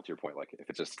in general, to your point, like if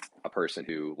it's just a person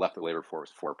who left the labor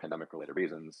force for pandemic-related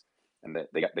reasons and that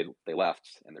they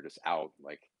left and they're just out,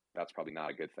 like that's probably not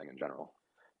a good thing in general.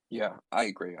 Yeah, I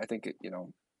agree. I think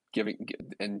giving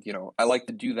and I like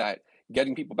to do that.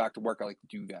 Getting people back to work, I like to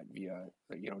do that via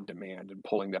demand and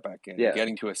pulling that back in and Yeah.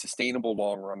 getting to a sustainable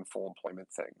long run full employment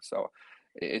thing. So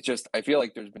it's just I feel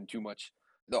like there's been too much.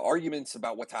 The arguments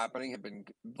about what's happening have been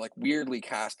like weirdly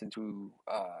cast into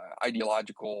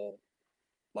ideological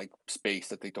like space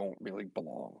that they don't really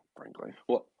belong, frankly.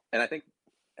 Well, and I think,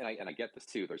 and I get this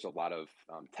too. There's a lot of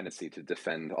tendency to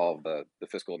defend all of the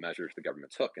fiscal measures the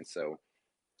government took, and so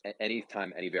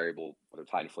anytime any variable, whether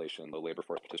it's high inflation, low labor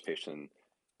force participation,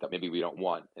 that maybe we don't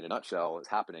want in a nutshell is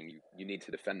happening, you need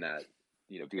to defend that,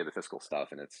 via the fiscal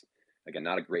stuff, and it's again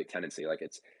not a great tendency. Like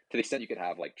it's to the extent you could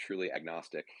have like truly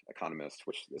agnostic economists,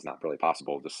 which is not really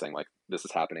possible, just saying like this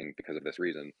is happening because of this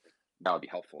reason. That would be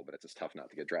helpful, but it's just tough not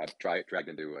to get dragged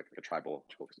into like a tribal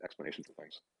explanations of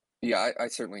things. Yeah, I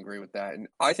certainly agree with that, and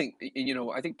I think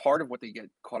I think part of what they get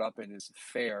caught up in is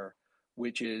fair,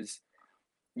 which is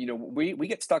we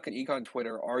get stuck in econ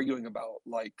Twitter arguing about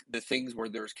like the things where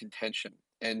there's contention.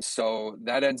 And so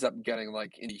that ends up getting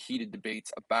like into heated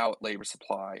debates about labor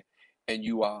supply and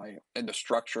UI and the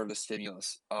structure of the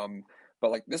stimulus.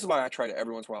 But like this is why I try to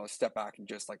every once in a while to step back and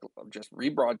just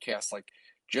rebroadcast, like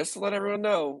just to let everyone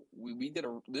know we did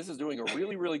this is doing a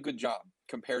really, really good job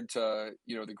compared to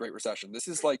the Great Recession. This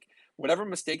is like whatever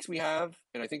mistakes we have,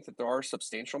 and I think that there are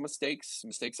substantial mistakes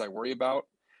I worry about.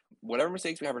 Whatever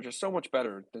mistakes we have are just so much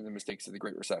better than the mistakes of the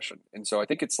Great Recession. And so I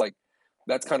think it's like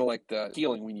that's kind of like the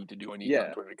healing we need to do on Econ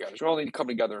Yeah. Twitter together. So we all need to come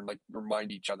together and like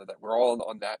remind each other that we're all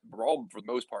on that. We're all for the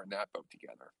most part in that boat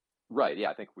together. Right. Yeah.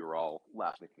 I think we were all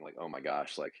left thinking like, oh my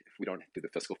gosh, like if we don't do the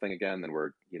fiscal thing again, then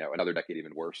we're, another decade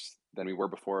even worse than we were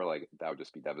before. Like that would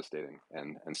just be devastating.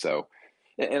 And so,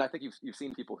 and I think you've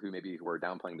seen people who maybe were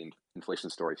downplaying the inflation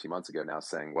story a few months ago now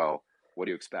saying, well, what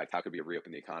do you expect? How could we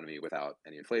reopen the economy without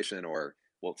any inflation? Or,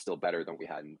 well, it's still better than we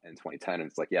had in 2010. And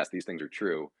it's like, yes, these things are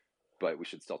true, but we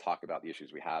should still talk about the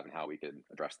issues we have and how we could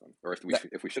address them, or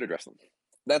if we should address them.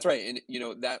 That's right.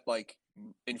 And that like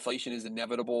inflation is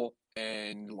inevitable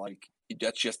and like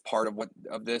that's just part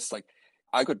of this. Like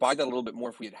I could buy that a little bit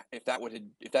more if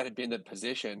that had been the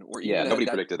position or Yeah. even had Nobody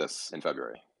that. predicted this in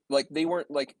February. like they weren't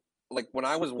like when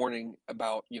I was warning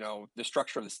about, the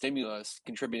structure of the stimulus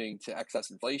contributing to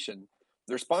excess inflation,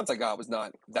 the response I got was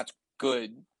not that's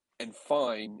good and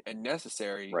fine and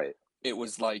necessary. Right. It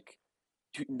was like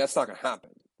that's not going to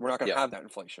happen. We're not going to Yeah. have that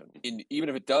inflation. And even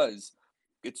if it does,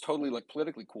 it's totally like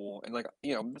politically cool. And like,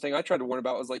 the thing I tried to warn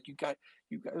about was like, you guys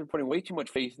are putting way too much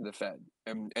faith in the Fed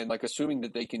and like assuming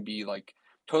that they can be like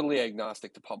totally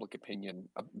agnostic to public opinion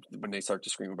when they start to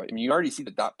scream about it. I mean, you already see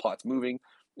the dot plots moving.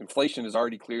 Inflation is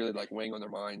already clearly like weighing on their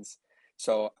minds.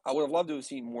 So I would have loved to have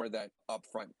seen more of that up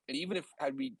front. And even if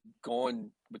had we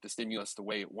gone with the stimulus the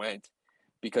way it went,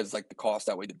 because like the cost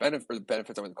outweighed the benefit or the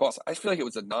benefits outweighed the cost. I feel like it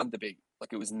was a non-debate.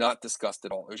 Like it was not discussed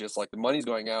at all. It was just like the money's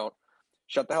going out.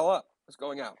 Shut the hell up. It's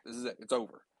going out. This is it. It's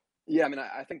over. Yeah, I mean,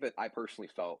 I think that I personally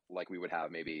felt like we would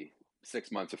have maybe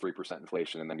 6 months of 3%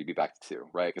 inflation, and then you'd be back to two,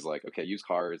 right? Because like, okay, used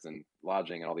cars and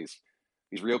lodging and all these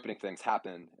reopening things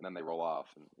happen, and then they roll off.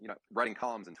 And writing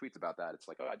columns and tweets about that, it's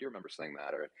like, oh, I do remember saying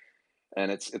that,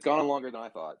 and it's gone on longer than I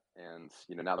thought. And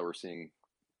now that we're seeing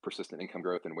persistent income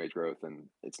growth and wage growth, and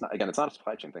it's not a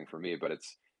supply chain thing for me, but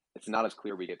it's not as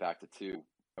clear we get back to two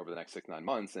over the next 6 9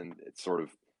 months, and it's sort of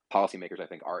policymakers I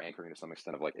think are anchoring to some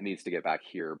extent of like it needs to get back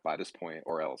here by this point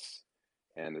or else,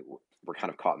 and we're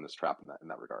kind of caught in this trap in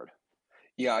that regard.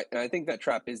 Yeah, and I think that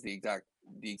trap is the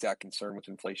exact concern with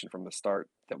inflation from the start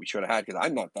that we should have had. Because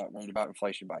I'm not that worried about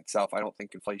inflation by itself. I don't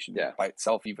think inflation Yeah, by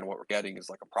itself, even what we're getting, is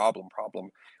like a problem. Problem.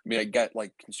 I mean, I get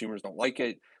like consumers don't like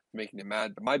it, making them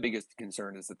mad. But my biggest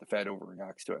concern is that the Fed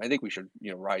overreacts to it. I think we should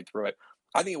ride through it.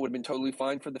 I think it would have been totally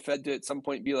fine for the Fed to at some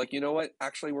point be like, you know what,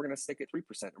 actually we're going to stick at 3%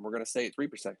 and we're going to stay at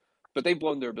 3%. But they've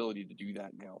blown their ability to do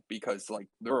that now because like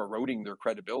they're eroding their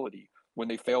credibility when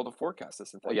they fail to forecast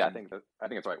this well, yeah, inflation. I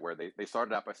think it's right where they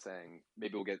started out by saying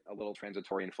maybe we'll get a little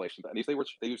transitory inflation, but at least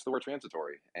they used the word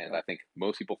transitory, and Yeah. I think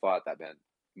most people thought that meant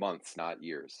months, not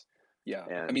years. Yeah.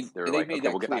 I And mean, they were they've like, made okay,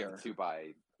 that we'll get back to clear. two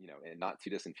by in not too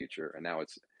distant future. And now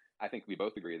it's, I think we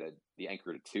both agree that the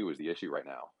anchor to two is the issue right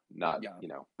now, not Yeah.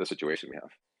 the situation we have.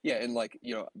 Yeah. And like,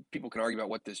 people can argue about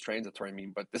what this transitory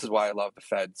mean, but this is why I love the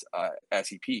Fed's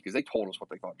SEP because they told us what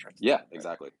they thought Yeah, transitory meant.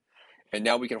 exactly. And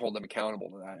now we can hold them accountable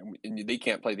to that. And they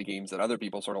can't play the games that other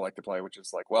people sort of like to play, which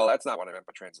is like, well, that's not what I meant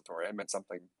by transitory. I meant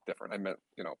something different. I meant,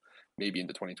 maybe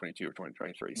into 2022 or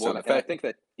 2023. Well, So the and I Fed, think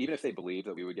that even if they believed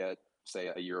that we would get, say,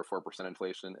 a year of 4%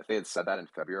 inflation, if they had said that in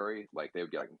February, like they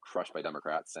would get like, crushed by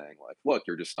Democrats saying like, look,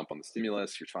 you're just stumped on the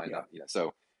stimulus, you're trying yeah. to,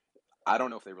 So I don't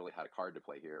know if they really had a card to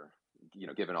play here,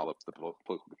 given all the political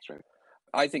constraints.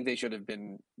 I think they should have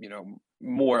been,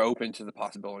 more open to the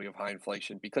possibility of high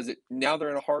inflation because now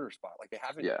they're in a harder spot. Like they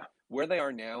haven't, Yeah, where they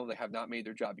are now, they have not made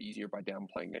their job easier by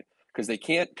downplaying it because they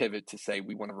can't pivot to say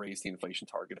we want to raise the inflation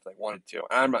target if they wanted to.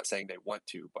 And I'm not saying they want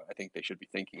to, but I think they should be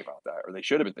thinking about that or they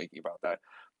should have been thinking about that.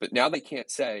 But now they can't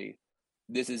say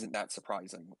this isn't that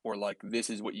surprising or like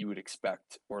this is what you would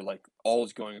expect or like all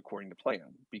is going according to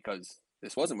plan because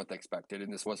this wasn't what they expected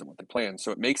and this wasn't what they planned.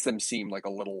 So it makes them seem like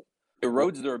a little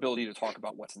erodes their ability to talk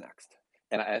about what's next.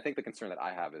 and I think the concern that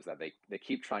I have is that they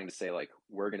keep trying to say like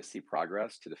we're going to see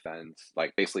progress to defend,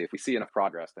 like basically if we see enough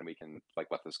progress then we can like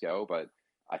let this go. But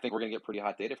I think we're going to get pretty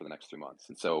hot data for the next 2 months,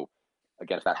 and so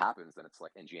again, if that happens, then it's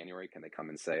like in January, can they come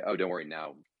and say, oh, don't worry,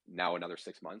 now another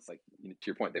 6 months? Like to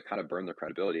your point, they've kind of burned their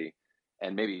credibility,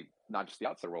 and maybe not just the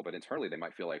outside world, but internally they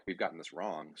might feel like we've gotten this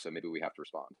wrong, so maybe we have to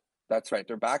respond. That's right.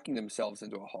 They're backing themselves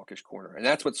into a hawkish corner. And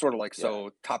that's what's sort of like Yeah.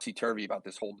 so topsy turvy about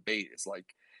this whole debate is like,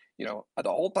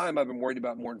 the whole time I've been worried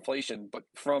about more inflation, but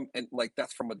and like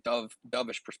that's from a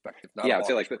dovish perspective, not a Yeah, I would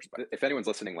say like hawkish perspective. if anyone's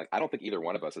listening, like I don't think either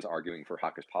one of us is arguing for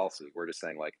hawkish policy. We're just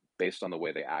saying like based on the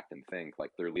way they act and think,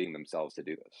 like they're leading themselves to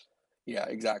do this. Yeah,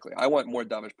 exactly. I want more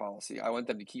dovish policy. I want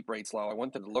them to keep rates low. I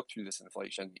want them to look through this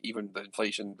inflation, even the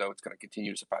inflation, though it's going to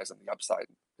continue to surprise on the upside.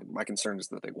 And my concern is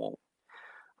that they won't.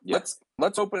 Yeah.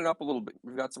 Let's open it up a little bit.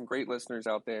 We've got some great listeners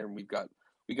out there, and we got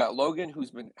Logan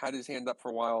who's been had his hand up for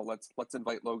a while. Let's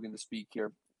invite Logan to speak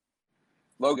here.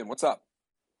 Logan, what's up?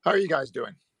 How are you guys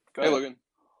doing? Hey, Good. Logan.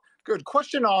 Good.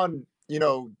 Question on,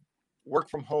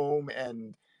 work from home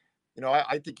and,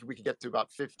 I think we could get to about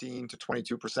 15 to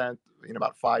 22% in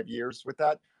about 5 years with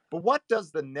that. But what does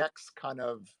the next kind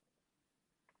of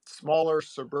smaller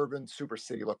suburban super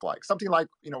city look like? Something like,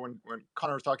 when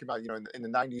Connor was talking about, in the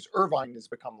 90s, Irvine has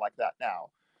become like that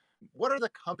now. What are the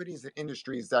companies and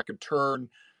industries that could turn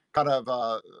kind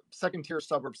of second tier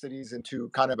suburb cities into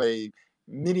kind of a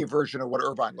mini version of what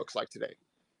Irvine looks like today?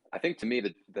 I think to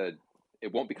me the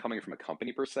it won't be coming from a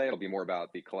company per se. It'll be more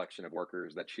about the collection of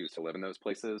workers that choose to live in those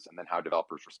places, and then how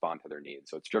developers respond to their needs.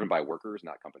 So it's driven by workers,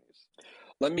 not companies.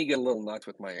 Let me get a little nuts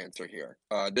with my answer here.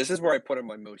 This is where I put on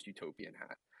my most utopian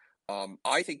hat.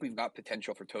 I think we've got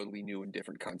potential for totally new and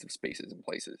different kinds of spaces and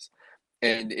places.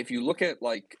 And if you look at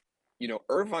like,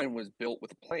 Irvine was built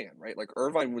with a plan, right? Like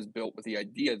Irvine was built with the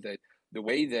idea that the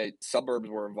way that suburbs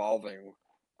were evolving,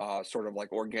 sort of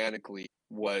like organically,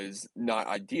 was not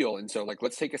ideal. And so, like,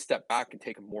 let's take a step back and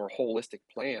take a more holistic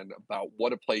plan about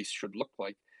what a place should look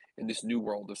like in this new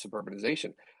world of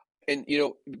suburbanization. And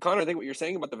Connor, I think what you're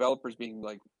saying about developers being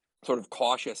like sort of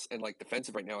cautious and like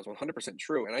defensive right now is 100%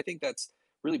 true. And I think that's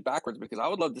really backwards, because I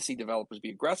would love to see developers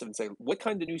be aggressive and say, what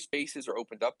kind of new spaces are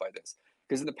opened up by this?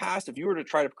 Because in the past, if you were to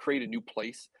try to create a new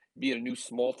place, be it a new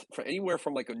for anywhere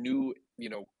from like a new,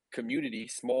 community,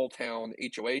 small town,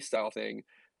 HOA style thing,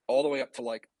 all the way up to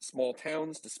like small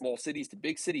towns to small cities to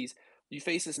big cities, you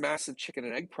face this massive chicken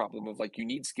and egg problem of like, you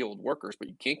need skilled workers, but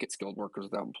you can't get skilled workers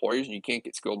without employers, and you can't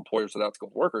get skilled employers without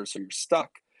skilled workers. So you're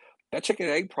stuck. That chicken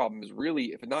and egg problem is really,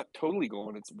 if it's not totally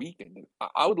gone, it's weakened. And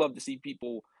I would love to see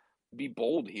people be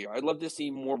bold here. I'd love to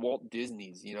see more Walt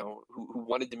Disneys, who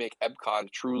wanted to make Epcot a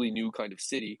truly new kind of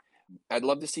city. I'd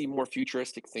love to see more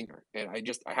futuristic thinker, and I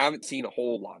haven't seen a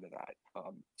whole lot of that.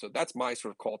 So that's my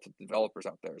sort of call to developers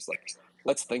out there. Is like,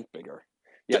 let's think bigger.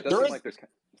 Yeah, it does There seem is like there's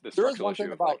the there is structural one thing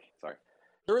issue of about like, sorry.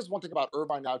 there is one thing about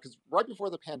Irvine now, because right before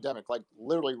the pandemic, like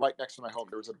literally right next to my home,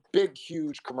 there was a big,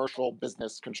 huge commercial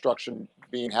business construction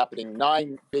being happening,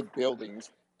 9 big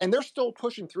buildings, and they're still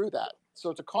pushing through that.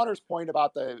 So to Connor's point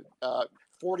about the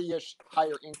 40-ish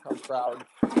higher income crowd,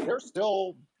 they're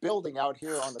still building out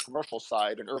here on the commercial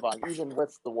side in Irvine, even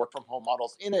with the work from home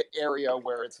models in an area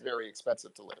where it's very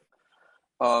expensive to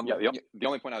live. Yeah, the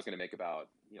only point I was going to make about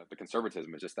the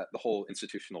conservatism is just that the whole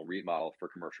institutional REIT model for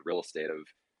commercial real estate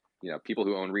of people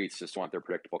who own REITs just want their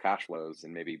predictable cash flows,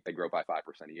 and maybe they grow by 5%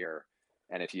 a year.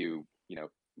 And if you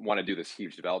want to do this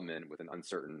huge development with an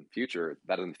uncertain future,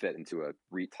 that doesn't fit into a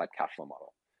REIT type cash flow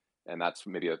model, and that's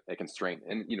maybe a constraint.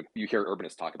 And you hear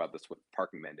urbanists talk about this with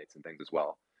parking mandates and things as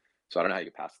well. So I don't know how you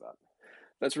get past that.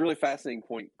 That's a really fascinating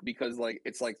point, because like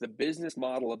it's like the business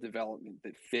model of development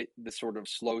that fit the sort of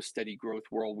slow, steady growth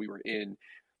world we were in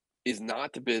is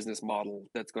not the business model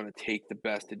that's going to take the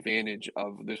best advantage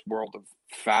of this world of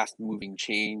fast moving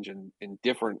change and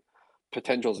different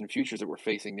potentials and futures that we're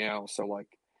facing now. So like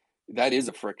that is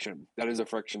a friction. That is a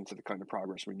friction to the kind of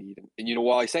progress we need. And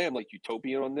while I say I'm like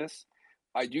utopian on this,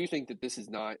 I do think that this is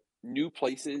not new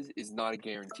places is not a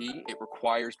guarantee. It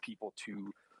requires people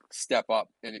to step up,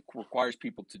 and it requires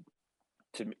people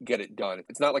to get it done.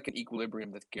 It's not like an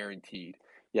equilibrium that's guaranteed.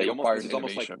 Yeah, it requires this is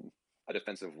almost like innovation. a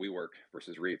defensive WeWork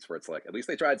versus REITs, where it's like at least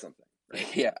they tried something,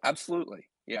 right? Yeah, absolutely.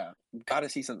 Yeah, got to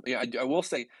see something. Yeah, I will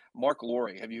say, Mark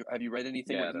Laurie. Have you read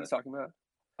anything Yeah, what he's talking about?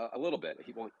 a little bit.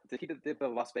 Did the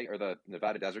Las Vegas or the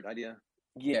Nevada desert idea?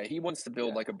 Yeah, he wants to build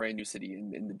Yeah. like a brand new city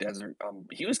in the desert.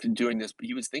 He was doing this.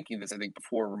 He was thinking this, I think,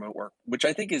 before remote work, which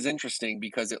I think is interesting,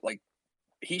 because it like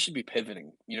he should be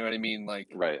pivoting. You know what I mean? Like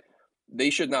Right.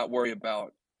 they should not worry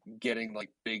about getting like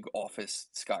big office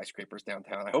skyscrapers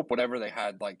downtown. I hope whatever they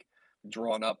had like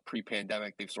drawn up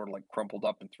pre-pandemic, they've sort of like crumpled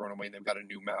up and thrown away. They've got a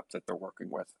new map that they're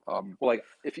working with. Well, like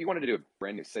if you wanted to do a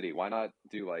brand new city, why not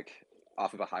do like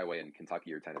off of a highway in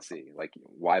Kentucky or Tennessee? Like,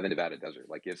 why the Nevada desert?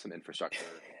 Like, give some infrastructure.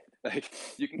 Like,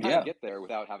 you can kind Yeah. of get there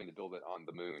without having to build it on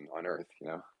the moon, on Earth.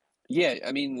 Yeah,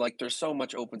 I mean, like there's so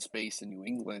much open space in New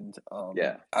England.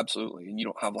 Yeah. Absolutely, and you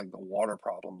don't have like the water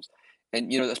problems,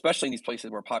 and especially in these places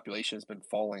where population has been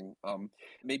falling.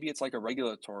 Maybe it's like a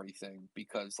regulatory thing,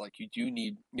 because like you do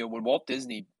need, when Walt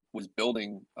Disney was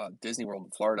building Disney World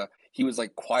in Florida, he was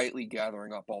like quietly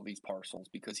gathering up all these parcels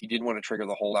because he didn't want to trigger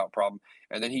the holdout problem,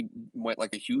 and then he went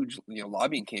like a huge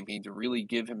lobbying campaign to really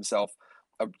give himself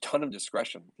a ton of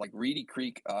discretion. Like Reedy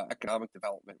Creek Economic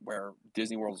Development, where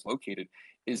Disney World is located,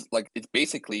 is like it's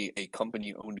basically a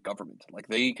company owned government. Like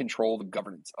they control the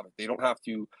governance of it. They don't have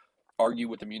to argue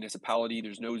with the municipality.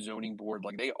 There's no zoning board.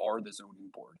 Like they are the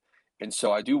zoning board. And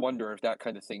so I do wonder if that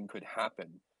kind of thing could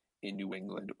happen in New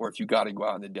England, or if you got to go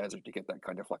out in the desert to get that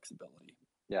kind of flexibility.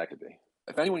 Yeah, it could be.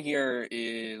 If anyone here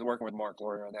is working with Mark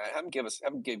Laurie on that, have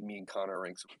him give me and Connor a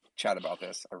ring so we can chat about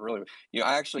this. I really,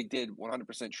 I actually did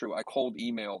 100% true. I cold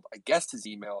emailed. I guessed his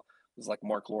email was like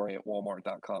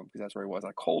marklaurie@walmart.com, because that's where he was.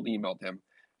 I cold emailed him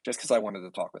just because I wanted to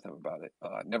talk with him about it.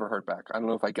 Never heard back. I don't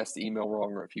know if I guessed the email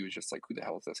wrong, or if he was just like, who the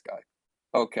hell is this guy?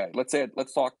 Okay,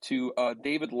 let's talk to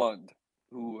David Lund,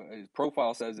 who his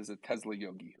profile says is a Tesla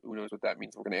yogi. Who knows what that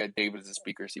means? We're going to add David as a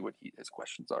speaker, see what his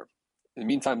questions are. In the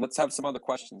meantime, let's have some other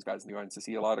questions, guys, in the audience. I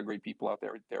see a lot of great people out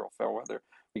there. Daryl Fairweather,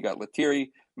 we got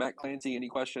Lettieri, Matt Clancy. Any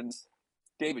questions?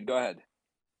 David, go ahead.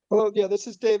 Hello, yeah, this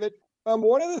is David.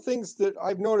 One of the things that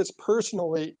I've noticed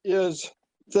personally is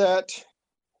that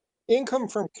income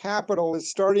from capital is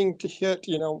starting to hit,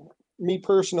 me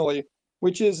personally,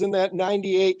 which is in that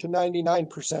 98 to 99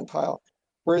 percentile,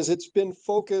 whereas it's been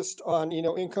focused on,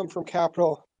 income from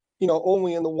capital,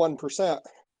 only in the 1%.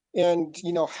 And,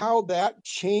 how that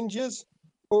changes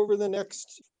over the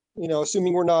next,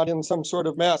 assuming we're not in some sort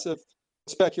of massive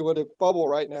speculative bubble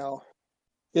right now,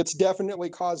 it's definitely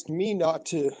caused me not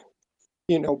to,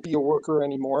 be a worker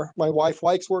anymore. My wife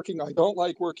likes working. I don't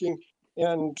like working.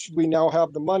 And we now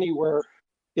have the money where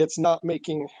it's not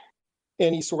making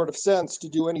any sort of sense to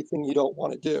do anything you don't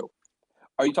want to do.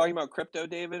 Are you talking about crypto,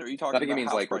 David? Or are you I talking think he about means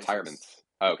house like prices? retirements.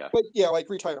 Oh, okay. But yeah, like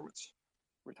retirements.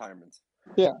 Retirements.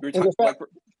 Yeah. And the fact,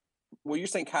 Well, you're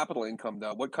saying capital income,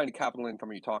 though. What kind of capital income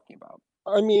are you talking about?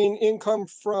 I mean, income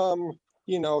from,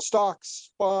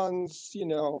 stocks, bonds,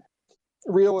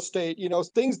 real estate,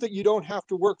 things that you don't have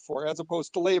to work for as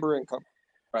opposed to labor income.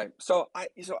 Right. So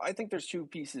I think there's two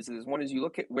pieces. One is you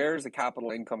look at where is the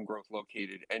capital income growth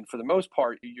located, and for the most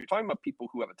part, you're talking about people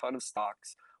who have a ton of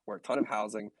stocks or a ton of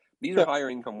housing. These are higher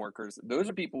income workers. Those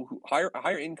are people who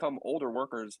higher income older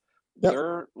workers. Yep.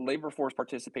 Their labor force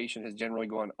participation has generally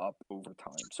gone up over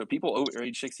time. So people over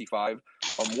age 65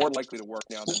 are more likely to work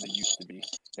now than they used to be,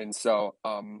 and so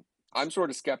I'm sort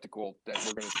of skeptical that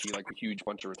we're going to see like a huge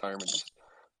bunch of retirements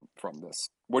from this.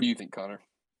 What do you think, Connor?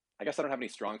 I guess I don't have any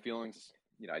strong feelings.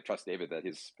 I trust David that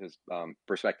his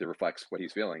perspective reflects what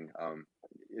he's feeling.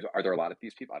 Are there a lot of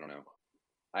these people? I don't know.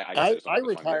 I guess I just don't I have a strong view.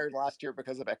 retired last year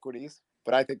because of equities,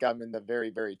 but I think I'm in the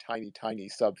very, very tiny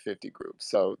sub 50 group.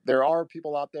 So there are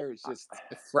people out there. It's just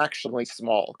fractionally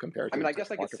small compared to. I mean, I the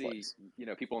guess I could see, marketplace.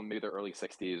 people in maybe their early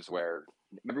 60s where,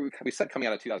 remember we said coming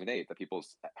out of 2008 that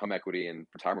people's home equity and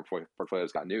retirement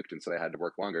portfolios got nuked, and so they had to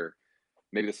work longer.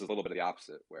 Maybe this is a little bit of the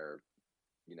opposite, where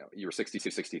you were 62,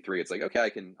 63. It's like, okay, I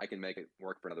can make it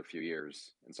work for another few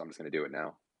years, and so I'm just going to do it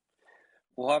now.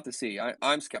 We'll have to see.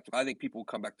 I'm skeptical. I think people will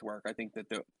come back to work. I think that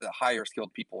the higher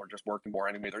skilled people are just working more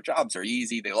anyway. Their jobs are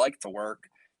easy. They like to work.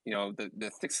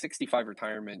 The 65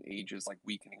 retirement age is like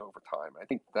weakening over time. I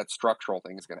think that structural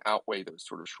thing is going to outweigh those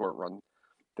sort of short run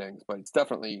things, but it's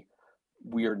definitely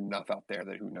weird enough out there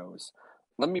that who knows.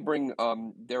 Let me bring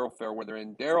Daryl Fairweather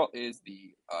in. Daryl is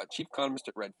the chief economist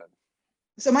at Redfin.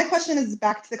 So my question is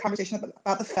back to the conversation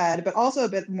about the Fed, but also a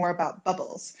bit more about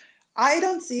bubbles. I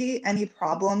don't see any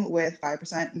problem with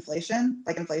 5% inflation.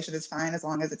 Like, inflation is fine as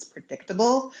long as it's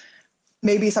predictable.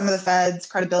 Maybe some of the Fed's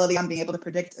credibility on being able to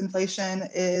predict inflation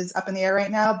is up in the air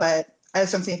right now, but I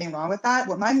just don't see anything wrong with that.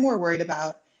 What I'm more worried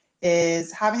about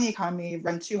is having the economy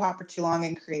run too hot for too long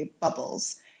and create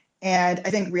bubbles. And I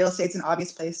think real estate's an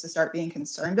obvious place to start being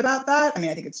concerned about that. I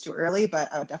mean, I think it's too early,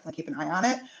 but I would definitely keep an eye on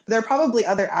it. But there are probably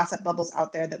other asset bubbles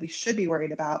out there that we should be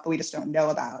worried about, but we just don't know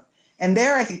about. And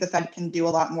there, I think the Fed can do a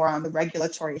lot more on the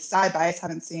regulatory side, but I just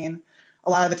haven't seen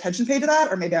a lot of attention paid to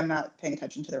that, or maybe I'm not paying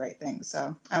attention to the right things.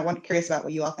 So I'm curious about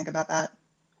what you all think about that.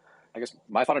 I guess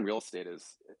my thought on real estate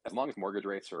is, as long as mortgage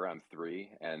rates are around 3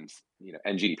 and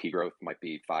GDP growth might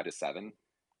be 5 to 7,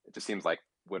 it just seems like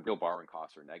when real borrowing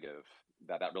costs are negative,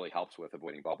 that really helps with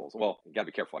avoiding bubbles. Well, you gotta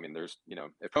be careful. I mean, there's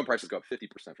if home prices go up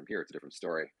 50% from here, it's a different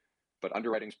story. But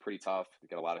underwriting's pretty tough. You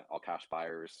get a lot of all cash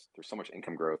buyers. There's so much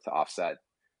income growth to offset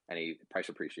any price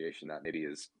appreciation that maybe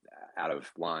is out of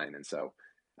line. And so,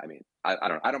 I mean,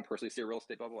 I don't personally see a real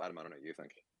estate bubble. Adam, I don't know what you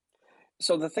think.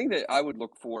 So the thing that I would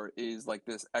look for is like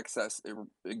this excess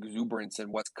exuberance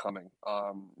in what's coming.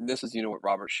 This is, what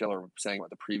Robert Schiller was saying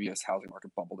about the previous housing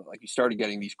market bubble, that like you started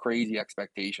getting these crazy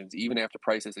expectations, even after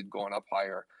prices had gone up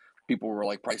higher. People were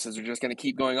like, prices are just going to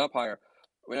keep going up higher.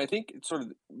 And I think it's sort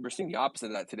of, we're seeing the opposite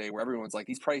of that today, where everyone's like,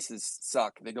 these prices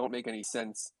suck. They don't make any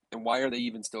sense. And why are they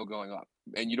even still going up?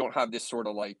 And you don't have this sort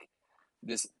of like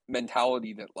this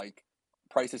mentality that like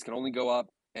prices can only go up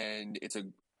and it's a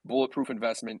bulletproof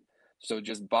investment. So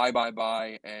just buy,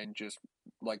 and just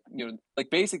like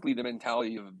basically the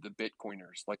mentality of the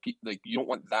Bitcoiners. Like you don't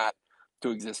want that to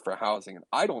exist for housing, and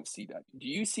I don't see that. Do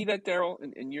you see that, Daryl,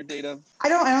 in your data? I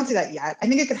don't see that yet. I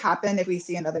think it could happen if we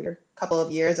see another couple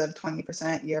of years of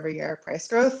 20% year-over-year price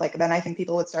growth. Like, then I think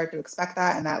people would start to expect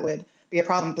that, and that would be a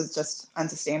problem because it's just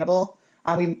unsustainable.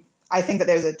 I think that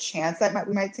there's a chance that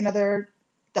we might see another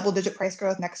double-digit price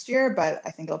growth next year, but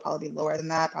I think it'll probably be lower than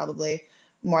that, probably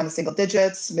more in the single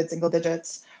digits, mid-single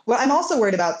digits. What I'm also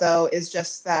worried about, though, is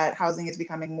just that housing is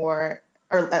becoming more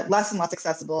or less and less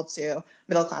accessible to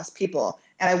middle-class people.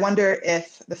 And I wonder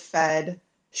if the Fed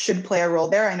should play a role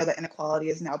there. I know that inequality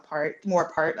is now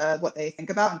more part of what they think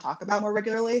about and talk about more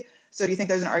regularly. So do you think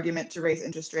there's an argument to raise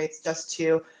interest rates just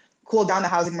to cool down the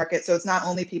housing market, so it's not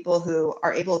only people who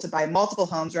are able to buy multiple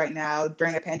homes right now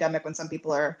during a pandemic when some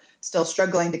people are still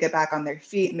struggling to get back on their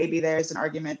feet? Maybe there's an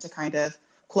argument to kind of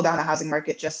cool down the housing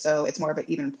market just so it's more of an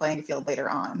even playing field later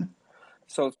on.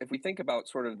 So if we think about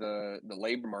sort of the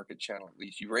labor market channel, at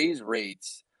least you raise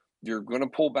rates, you're going to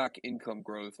pull back income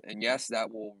growth, and yes,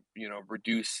 that will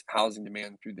reduce housing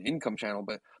demand through the income channel.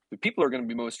 But the people are going to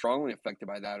be most strongly affected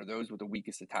by that are those with the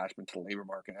weakest attachment to the labor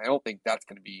market. I don't think that's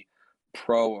going to be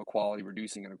pro equality,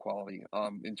 reducing inequality.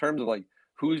 In terms of like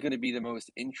who's going to be the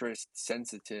most interest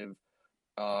sensitive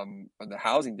on the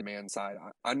housing demand side,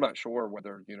 I'm not sure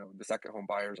whether the second home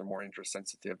buyers are more interest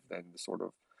sensitive than the sort of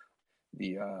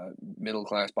the middle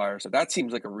class buyer. So that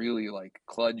seems like a really like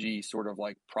kludgy sort of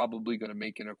like probably going to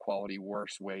make inequality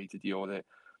worse way to deal with it.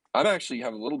 I'm actually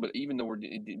have a little bit, even though we're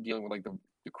dealing with like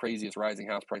the craziest rising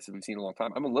house prices we've seen in a long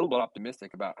time, I'm a little bit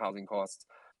optimistic about housing costs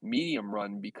medium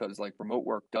run, because like remote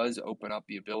work does open up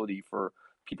the ability for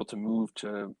people to move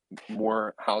to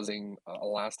more housing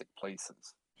elastic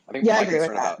places. I think Yeah, I my agree with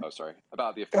concern that.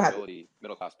 about the Go ahead. affordability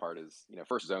middle class part is,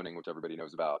 first zoning, which everybody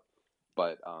knows about,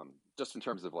 but just in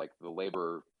terms of like the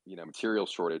labor, material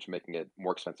shortage, making it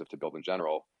more expensive to build in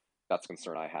general, that's a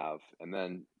concern I have. And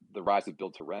then the rise of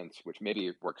build to rent, which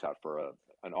maybe works out for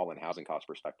an all in housing cost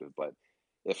perspective, but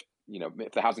if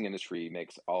the housing industry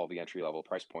makes all the entry level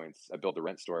price points a build to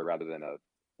rent story rather than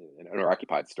an owner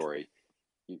occupied story,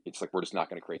 it's like we're just not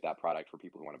going to create that product for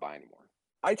people who want to buy anymore.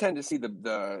 I tend to see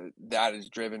that is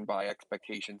driven by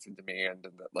expectations and demand,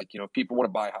 and that like if people want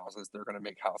to buy houses, they're going to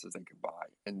make houses they can buy,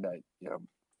 and that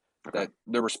that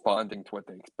they're responding to what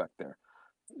they expect there.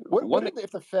 What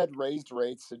if the Fed raised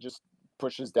rates, it just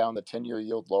pushes down the 10-year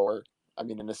yield lower? I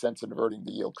mean, in a sense, inverting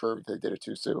the yield curve if they did it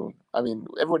too soon. I mean,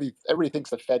 everybody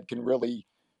thinks the Fed can really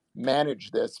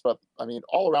manage this, but I mean,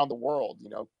 all around the world,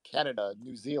 Canada,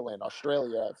 New Zealand,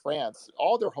 Australia, France,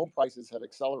 all their home prices have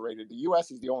accelerated. The U.S.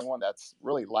 is the only one that's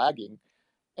really lagging,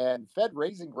 and Fed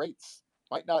raising rates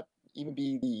might not even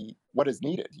be what is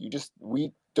needed.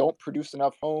 We don't produce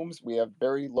enough homes. We have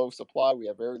very low supply. We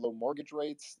have very low mortgage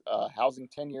rates. Housing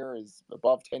tenure is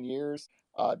above 10 years.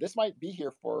 This might be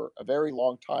here for a very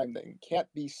long time and can't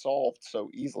be solved so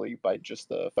easily by just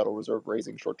the Federal Reserve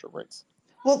raising short-term rates.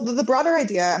 Well, the broader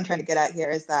idea I'm trying to get at here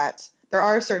is that there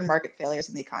are certain market failures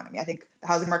in the economy. I think the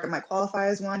housing market might qualify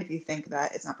as one if you think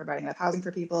that it's not providing enough housing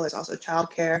for people. There's also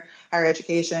childcare, higher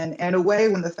education, and in a way,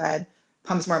 when the Fed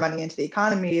pumps more money into the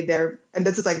economy, and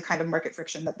this is like a kind of market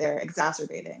friction that they're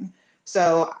exacerbating.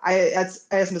 So I guess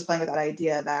I'm just playing with that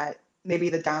idea that maybe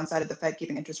the downside of the Fed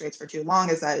keeping interest rates for too long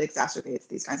is that it exacerbates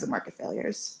these kinds of market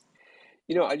failures.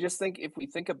 I just think if we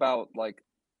think about like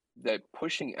that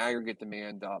pushing aggregate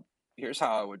demand up, here's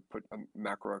how I would put a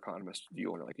macroeconomist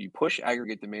view on it. Like you push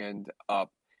aggregate demand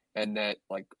up, and that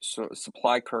like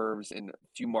supply curves in a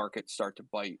few markets start to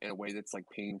bite in a way that's like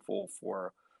painful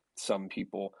for some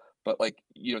people. But like,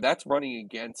 that's running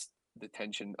against the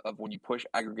tension of when you push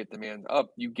aggregate demand up,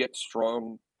 you get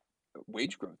strong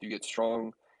wage growth, you get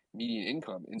strong median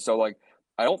income. And so like,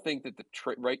 I don't think that the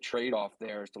right trade-off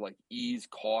there is to like ease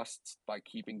costs by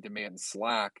keeping demand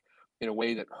slack in a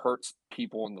way that hurts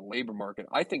people in the labor market.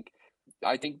 I think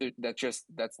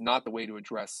that's not the way to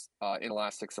address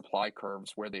inelastic supply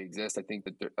curves where they exist. I think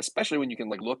that especially when you can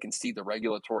like look and see the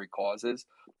regulatory causes,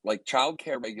 like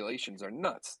childcare regulations are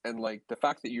nuts, and like the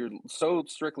fact that you're so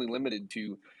strictly limited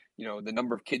to the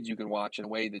number of kids you can watch in a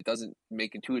way that doesn't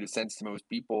make intuitive sense to most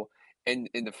people. And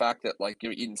the fact that like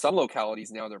in some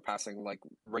localities now they're passing like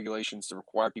regulations to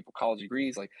require people college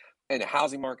degrees, like, and the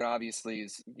housing market obviously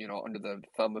is under the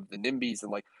thumb of the NIMBYs,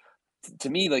 and like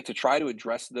to me, like to try to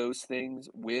address those things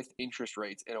with interest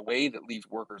rates in a way that leaves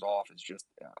workers off is just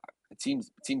it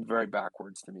seems very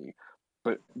backwards to me.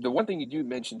 But the one thing you do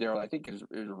mention, Daryl, I think is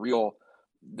real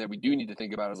that we do need to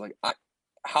think about is like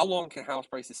how long can house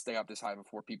prices stay up this high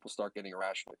before people start getting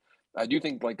irrational? I do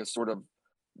think like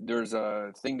there's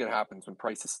a thing that happens when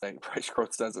price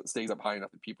growth stays up high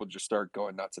enough that people just start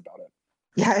going nuts about it.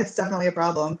 Yeah, it's definitely a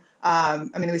problem. I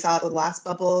mean, we saw it with the last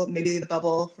bubble. Maybe the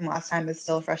bubble from last time is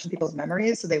still fresh in people's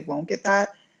memories, so they won't get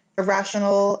that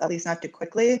irrational, at least not too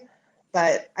quickly.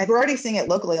 But we're already seeing it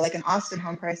locally. Like in Austin,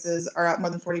 home prices are up more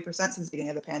than 40% since the beginning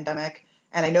of the pandemic.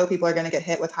 And I know people are going to get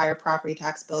hit with higher property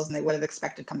tax bills than they would have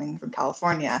expected coming from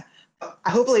California.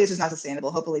 Hopefully, it's just not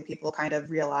sustainable. Hopefully, people kind of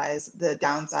realize the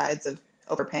downsides of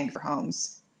overpaying for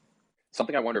homes.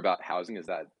 Something I wonder about housing is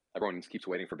that everyone keeps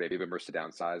waiting for baby boomers to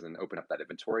downsize and open up that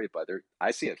inventory, but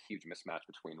I see a huge mismatch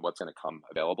between what's going to come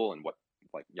available and what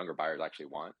like younger buyers actually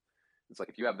want. It's like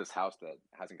if you have this house that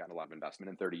hasn't gotten a lot of investment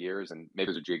in 30 years, and maybe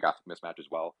there's a geographic mismatch as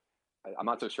well, I'm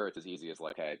not so sure it's as easy as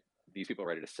like, hey, these people are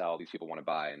ready to sell, these people want to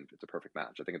buy, and it's a perfect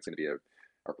match. I think it's going to be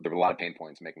there are a lot of pain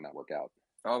points making that work out.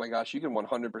 Oh my gosh, you can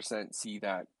 100% see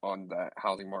that on the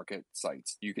housing market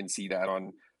sites. You can see that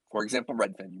on, for example,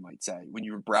 Redfin, you might say. When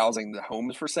you're browsing the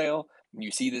homes for sale, And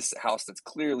you see this house that's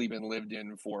clearly been lived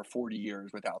in for 40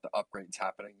 years without the upgrades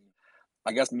happening.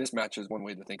 I guess mismatch is one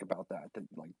way to think about that. That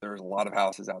like there's a lot of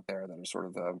houses out there that are sort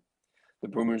of the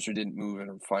boomers who didn't move and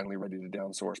are finally ready to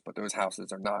downsource, but those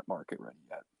houses are not market ready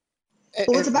yet.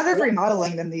 Well, it's a matter of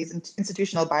remodeling, then these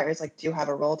institutional buyers like do have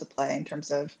a role to play in terms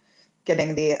of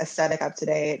getting the aesthetic up to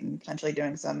date and potentially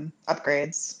doing some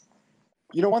upgrades.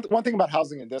 One thing about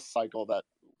housing in this cycle that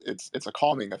it's a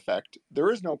calming effect.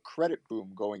 There is no credit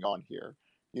boom going on here.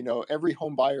 Every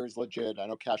home buyer is legit. I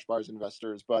know cash buyers,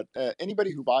 investors, but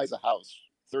anybody who buys a house,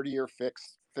 30-year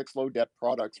fixed low debt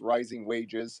products, rising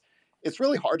wages, it's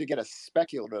really hard to get a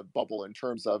speculative bubble in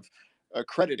terms of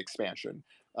credit expansion.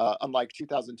 Unlike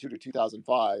 2002 to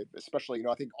 2005, especially,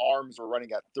 I think ARMs were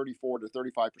running at 34 to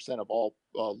 35% of all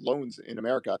loans in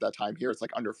America at that time. Here, it's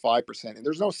like under 5%, and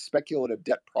there's no speculative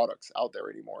debt products out there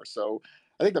anymore. So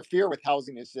I think the fear with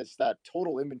housing is just that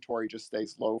total inventory just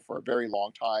stays low for a very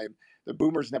long time. The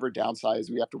boomers never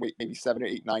downsize. We have to wait maybe 7 or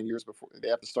 8, 9 years before they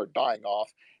have to start dying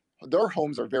off. Their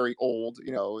homes are very old,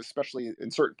 especially in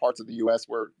certain parts of the U.S.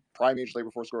 where prime age labor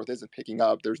force growth isn't picking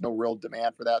up. There's no real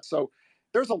demand for that. So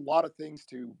there's a lot of things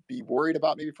to be worried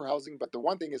about maybe for housing, but the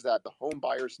one thing is that the home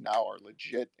buyers now are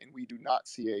legit, and we do not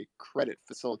see a credit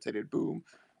facilitated boom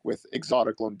with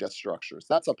exotic loan debt structures.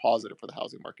 That's a positive for the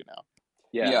housing market now.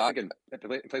 Yeah, I think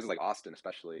in places like Austin,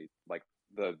 especially, like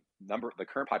the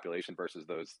current population versus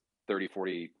those 30,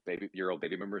 40-year-old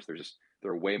baby boomers,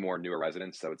 there are way more newer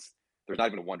residents. So there's not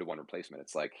even a one-to-one replacement.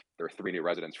 It's like there are 3 new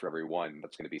residents for every one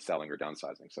that's going to be selling or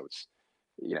downsizing. So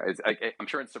I'm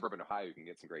sure in suburban Ohio you can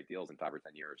get some great deals in 5 or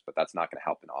 10 years, but that's not going to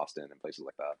help in Austin and places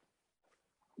like that.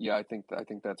 Yeah, I think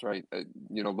that's right.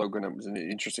 Logan, it was an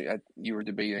interesting. You were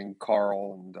debating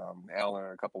Carl and Alan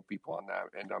and a couple of people on that,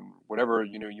 and whatever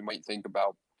you might think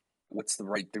about what's the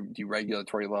right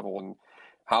deregulatory level in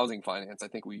housing finance. I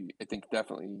think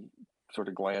definitely sort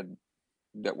of glad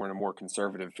that we're in a more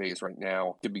conservative phase right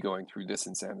now to be going through this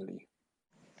insanity.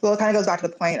 Well, it kind of goes back to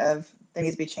the point of there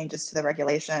needs to be changes to the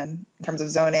regulation in terms of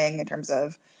zoning, in terms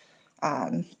of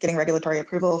getting regulatory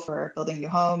approval for building new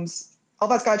homes. All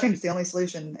that's got to change. It's the only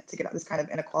solution to get this kind of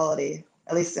inequality,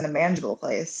 at least in a manageable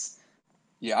place.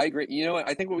 Yeah, I agree. You know what?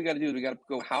 I think what we got to do is we got to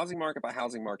go housing market by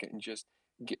housing market and just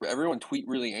get everyone tweet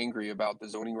really angry about the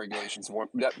zoning regulations.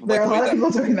 There are a lot of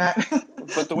people doing that.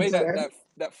 But the way that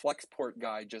Flexport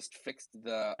guy just fixed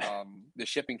the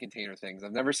shipping container things,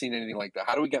 I've never seen anything like that.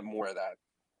 How do we get more of that?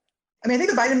 I mean, I think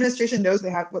the Biden administration knows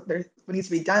they have what needs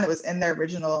to be done. It was in their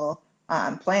original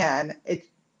plan. It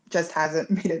just hasn't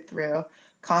made it through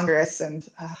Congress, and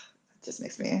it just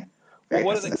makes me very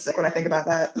pessimistic when I think about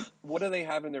that. What do they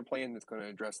have in their plan that's going to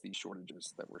address these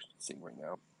shortages that we're seeing right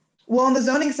now? Well, on the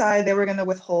zoning side, they were going to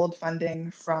withhold funding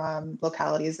from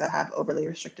localities that have overly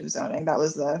restrictive zoning. That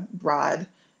was the broad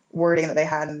wording that they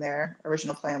had in their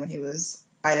original plan when he was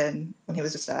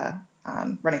just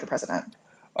running for president.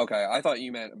 Okay, I thought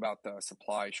you meant about the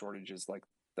supply shortages, like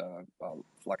the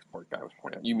Flexport guy was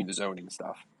pointing out. You mean the zoning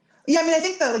stuff? Yeah, I mean, I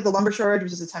think that the lumber shortage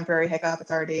was just a temporary hiccup. It's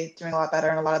already doing a lot better,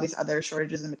 and a lot of these other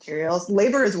shortages in materials.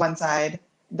 Labor is one side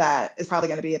that is probably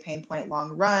going to be a pain point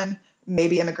long run.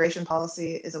 Maybe immigration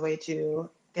policy is a way to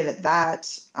get at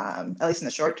that, at least in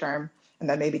the short term, and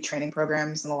then maybe training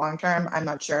programs in the long term. I'm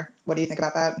not sure. What do you think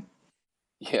about that?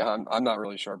 Yeah, I'm not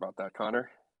really sure about that, Connor.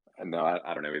 No,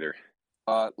 I don't know either.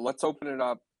 Let's open it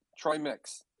up. Troy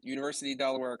Mix, University of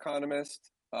Delaware economist.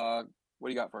 What do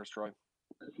you got for us, Troy?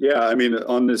 Yeah, I mean,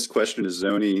 on this question of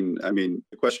zoning, I mean,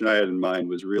 the question I had in mind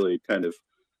was really kind of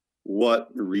what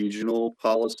regional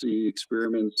policy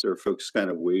experiments are folks kind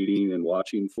of waiting and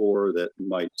watching for that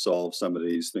might solve some of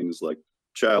these things like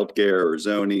childcare or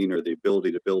zoning or the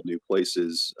ability to build new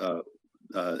places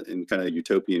in kind of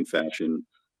utopian fashion.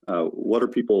 What are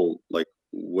people like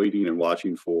waiting and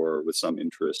watching for with some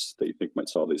interest that you think might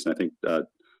solve these? And I think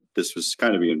this was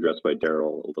kind of being addressed by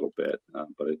Daryl a little bit,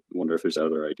 but I wonder if there's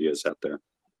other ideas out there.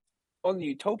 On the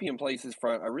utopian places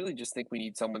front, I really just think we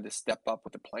need someone to step up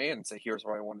with a plan and say, "Here's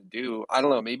what I want to do." I don't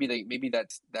know. Maybe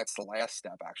that's the last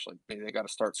step. Actually, maybe they got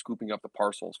to start scooping up the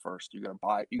parcels first. You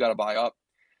got to buy up,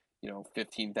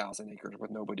 15,000 acres with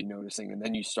nobody noticing, and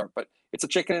then you start. But it's a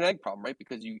chicken and egg problem, right?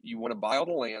 Because you want to buy all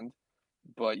the land,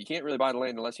 but you can't really buy the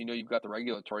land unless you've got the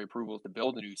regulatory approvals to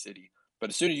build a new city.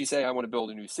 But as soon as you say, "I want to build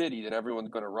a new city," then everyone's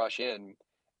going to rush in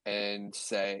and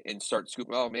start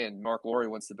scooping. Oh man, Mark Lowry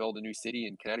wants to build a new city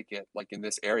in Connecticut, like in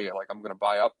this area. Like I'm going to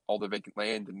buy up all the vacant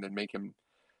land and then I'm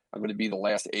going to be the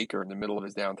last acre in the middle of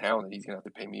his downtown that he's going to have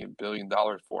to pay me $1 billion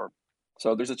for.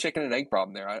 So there's a chicken and egg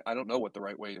problem there. I don't know what the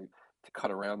right way to cut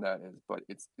around that is, but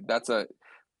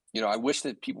I wish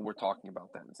that people were talking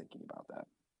about that and thinking about that.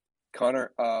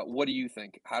 Connor, what do you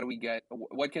think? How do we get?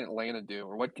 What can Atlanta do,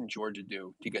 or what can Georgia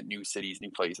do to get new cities,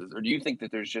 new places? Or do you think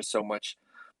that there's just so much?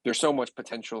 There's so much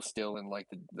potential still in like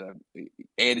the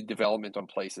added development on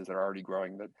places that are already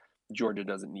growing that Georgia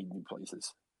doesn't need new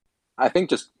places. I think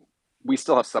just we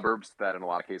still have suburbs that in a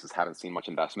lot of cases haven't seen much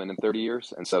investment in 30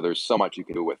 years. And so there's so much you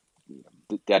can do with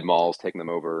dead malls, taking them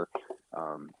over,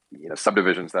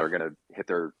 subdivisions that are going to hit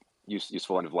their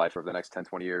useful end of life over the next 10,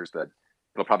 20 years that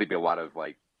it'll probably be a lot of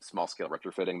like small scale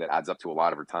retrofitting that adds up to a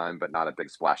lot over time, but not a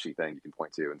big splashy thing you can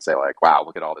point to and say like, wow,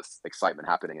 look at all this excitement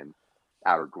happening in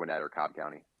outer Gwinnett or Cobb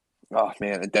County. Oh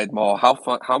man, a dead mall. How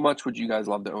fun? How much would you guys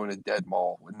love to own a dead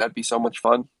mall? Wouldn't that be so much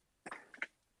fun?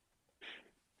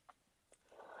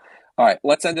 All right,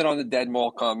 let's end it on the dead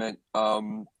mall comment.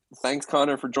 Thanks,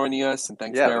 Connor, for joining us, and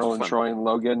thanks, Daryl and Troy and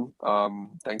Logan.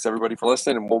 Thanks, everybody, for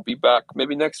listening, and we'll be back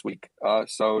maybe next week.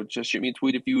 So just shoot me a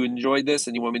tweet if you enjoyed this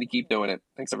and you want me to keep doing it.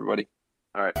 Thanks, everybody.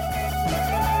 All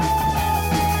right.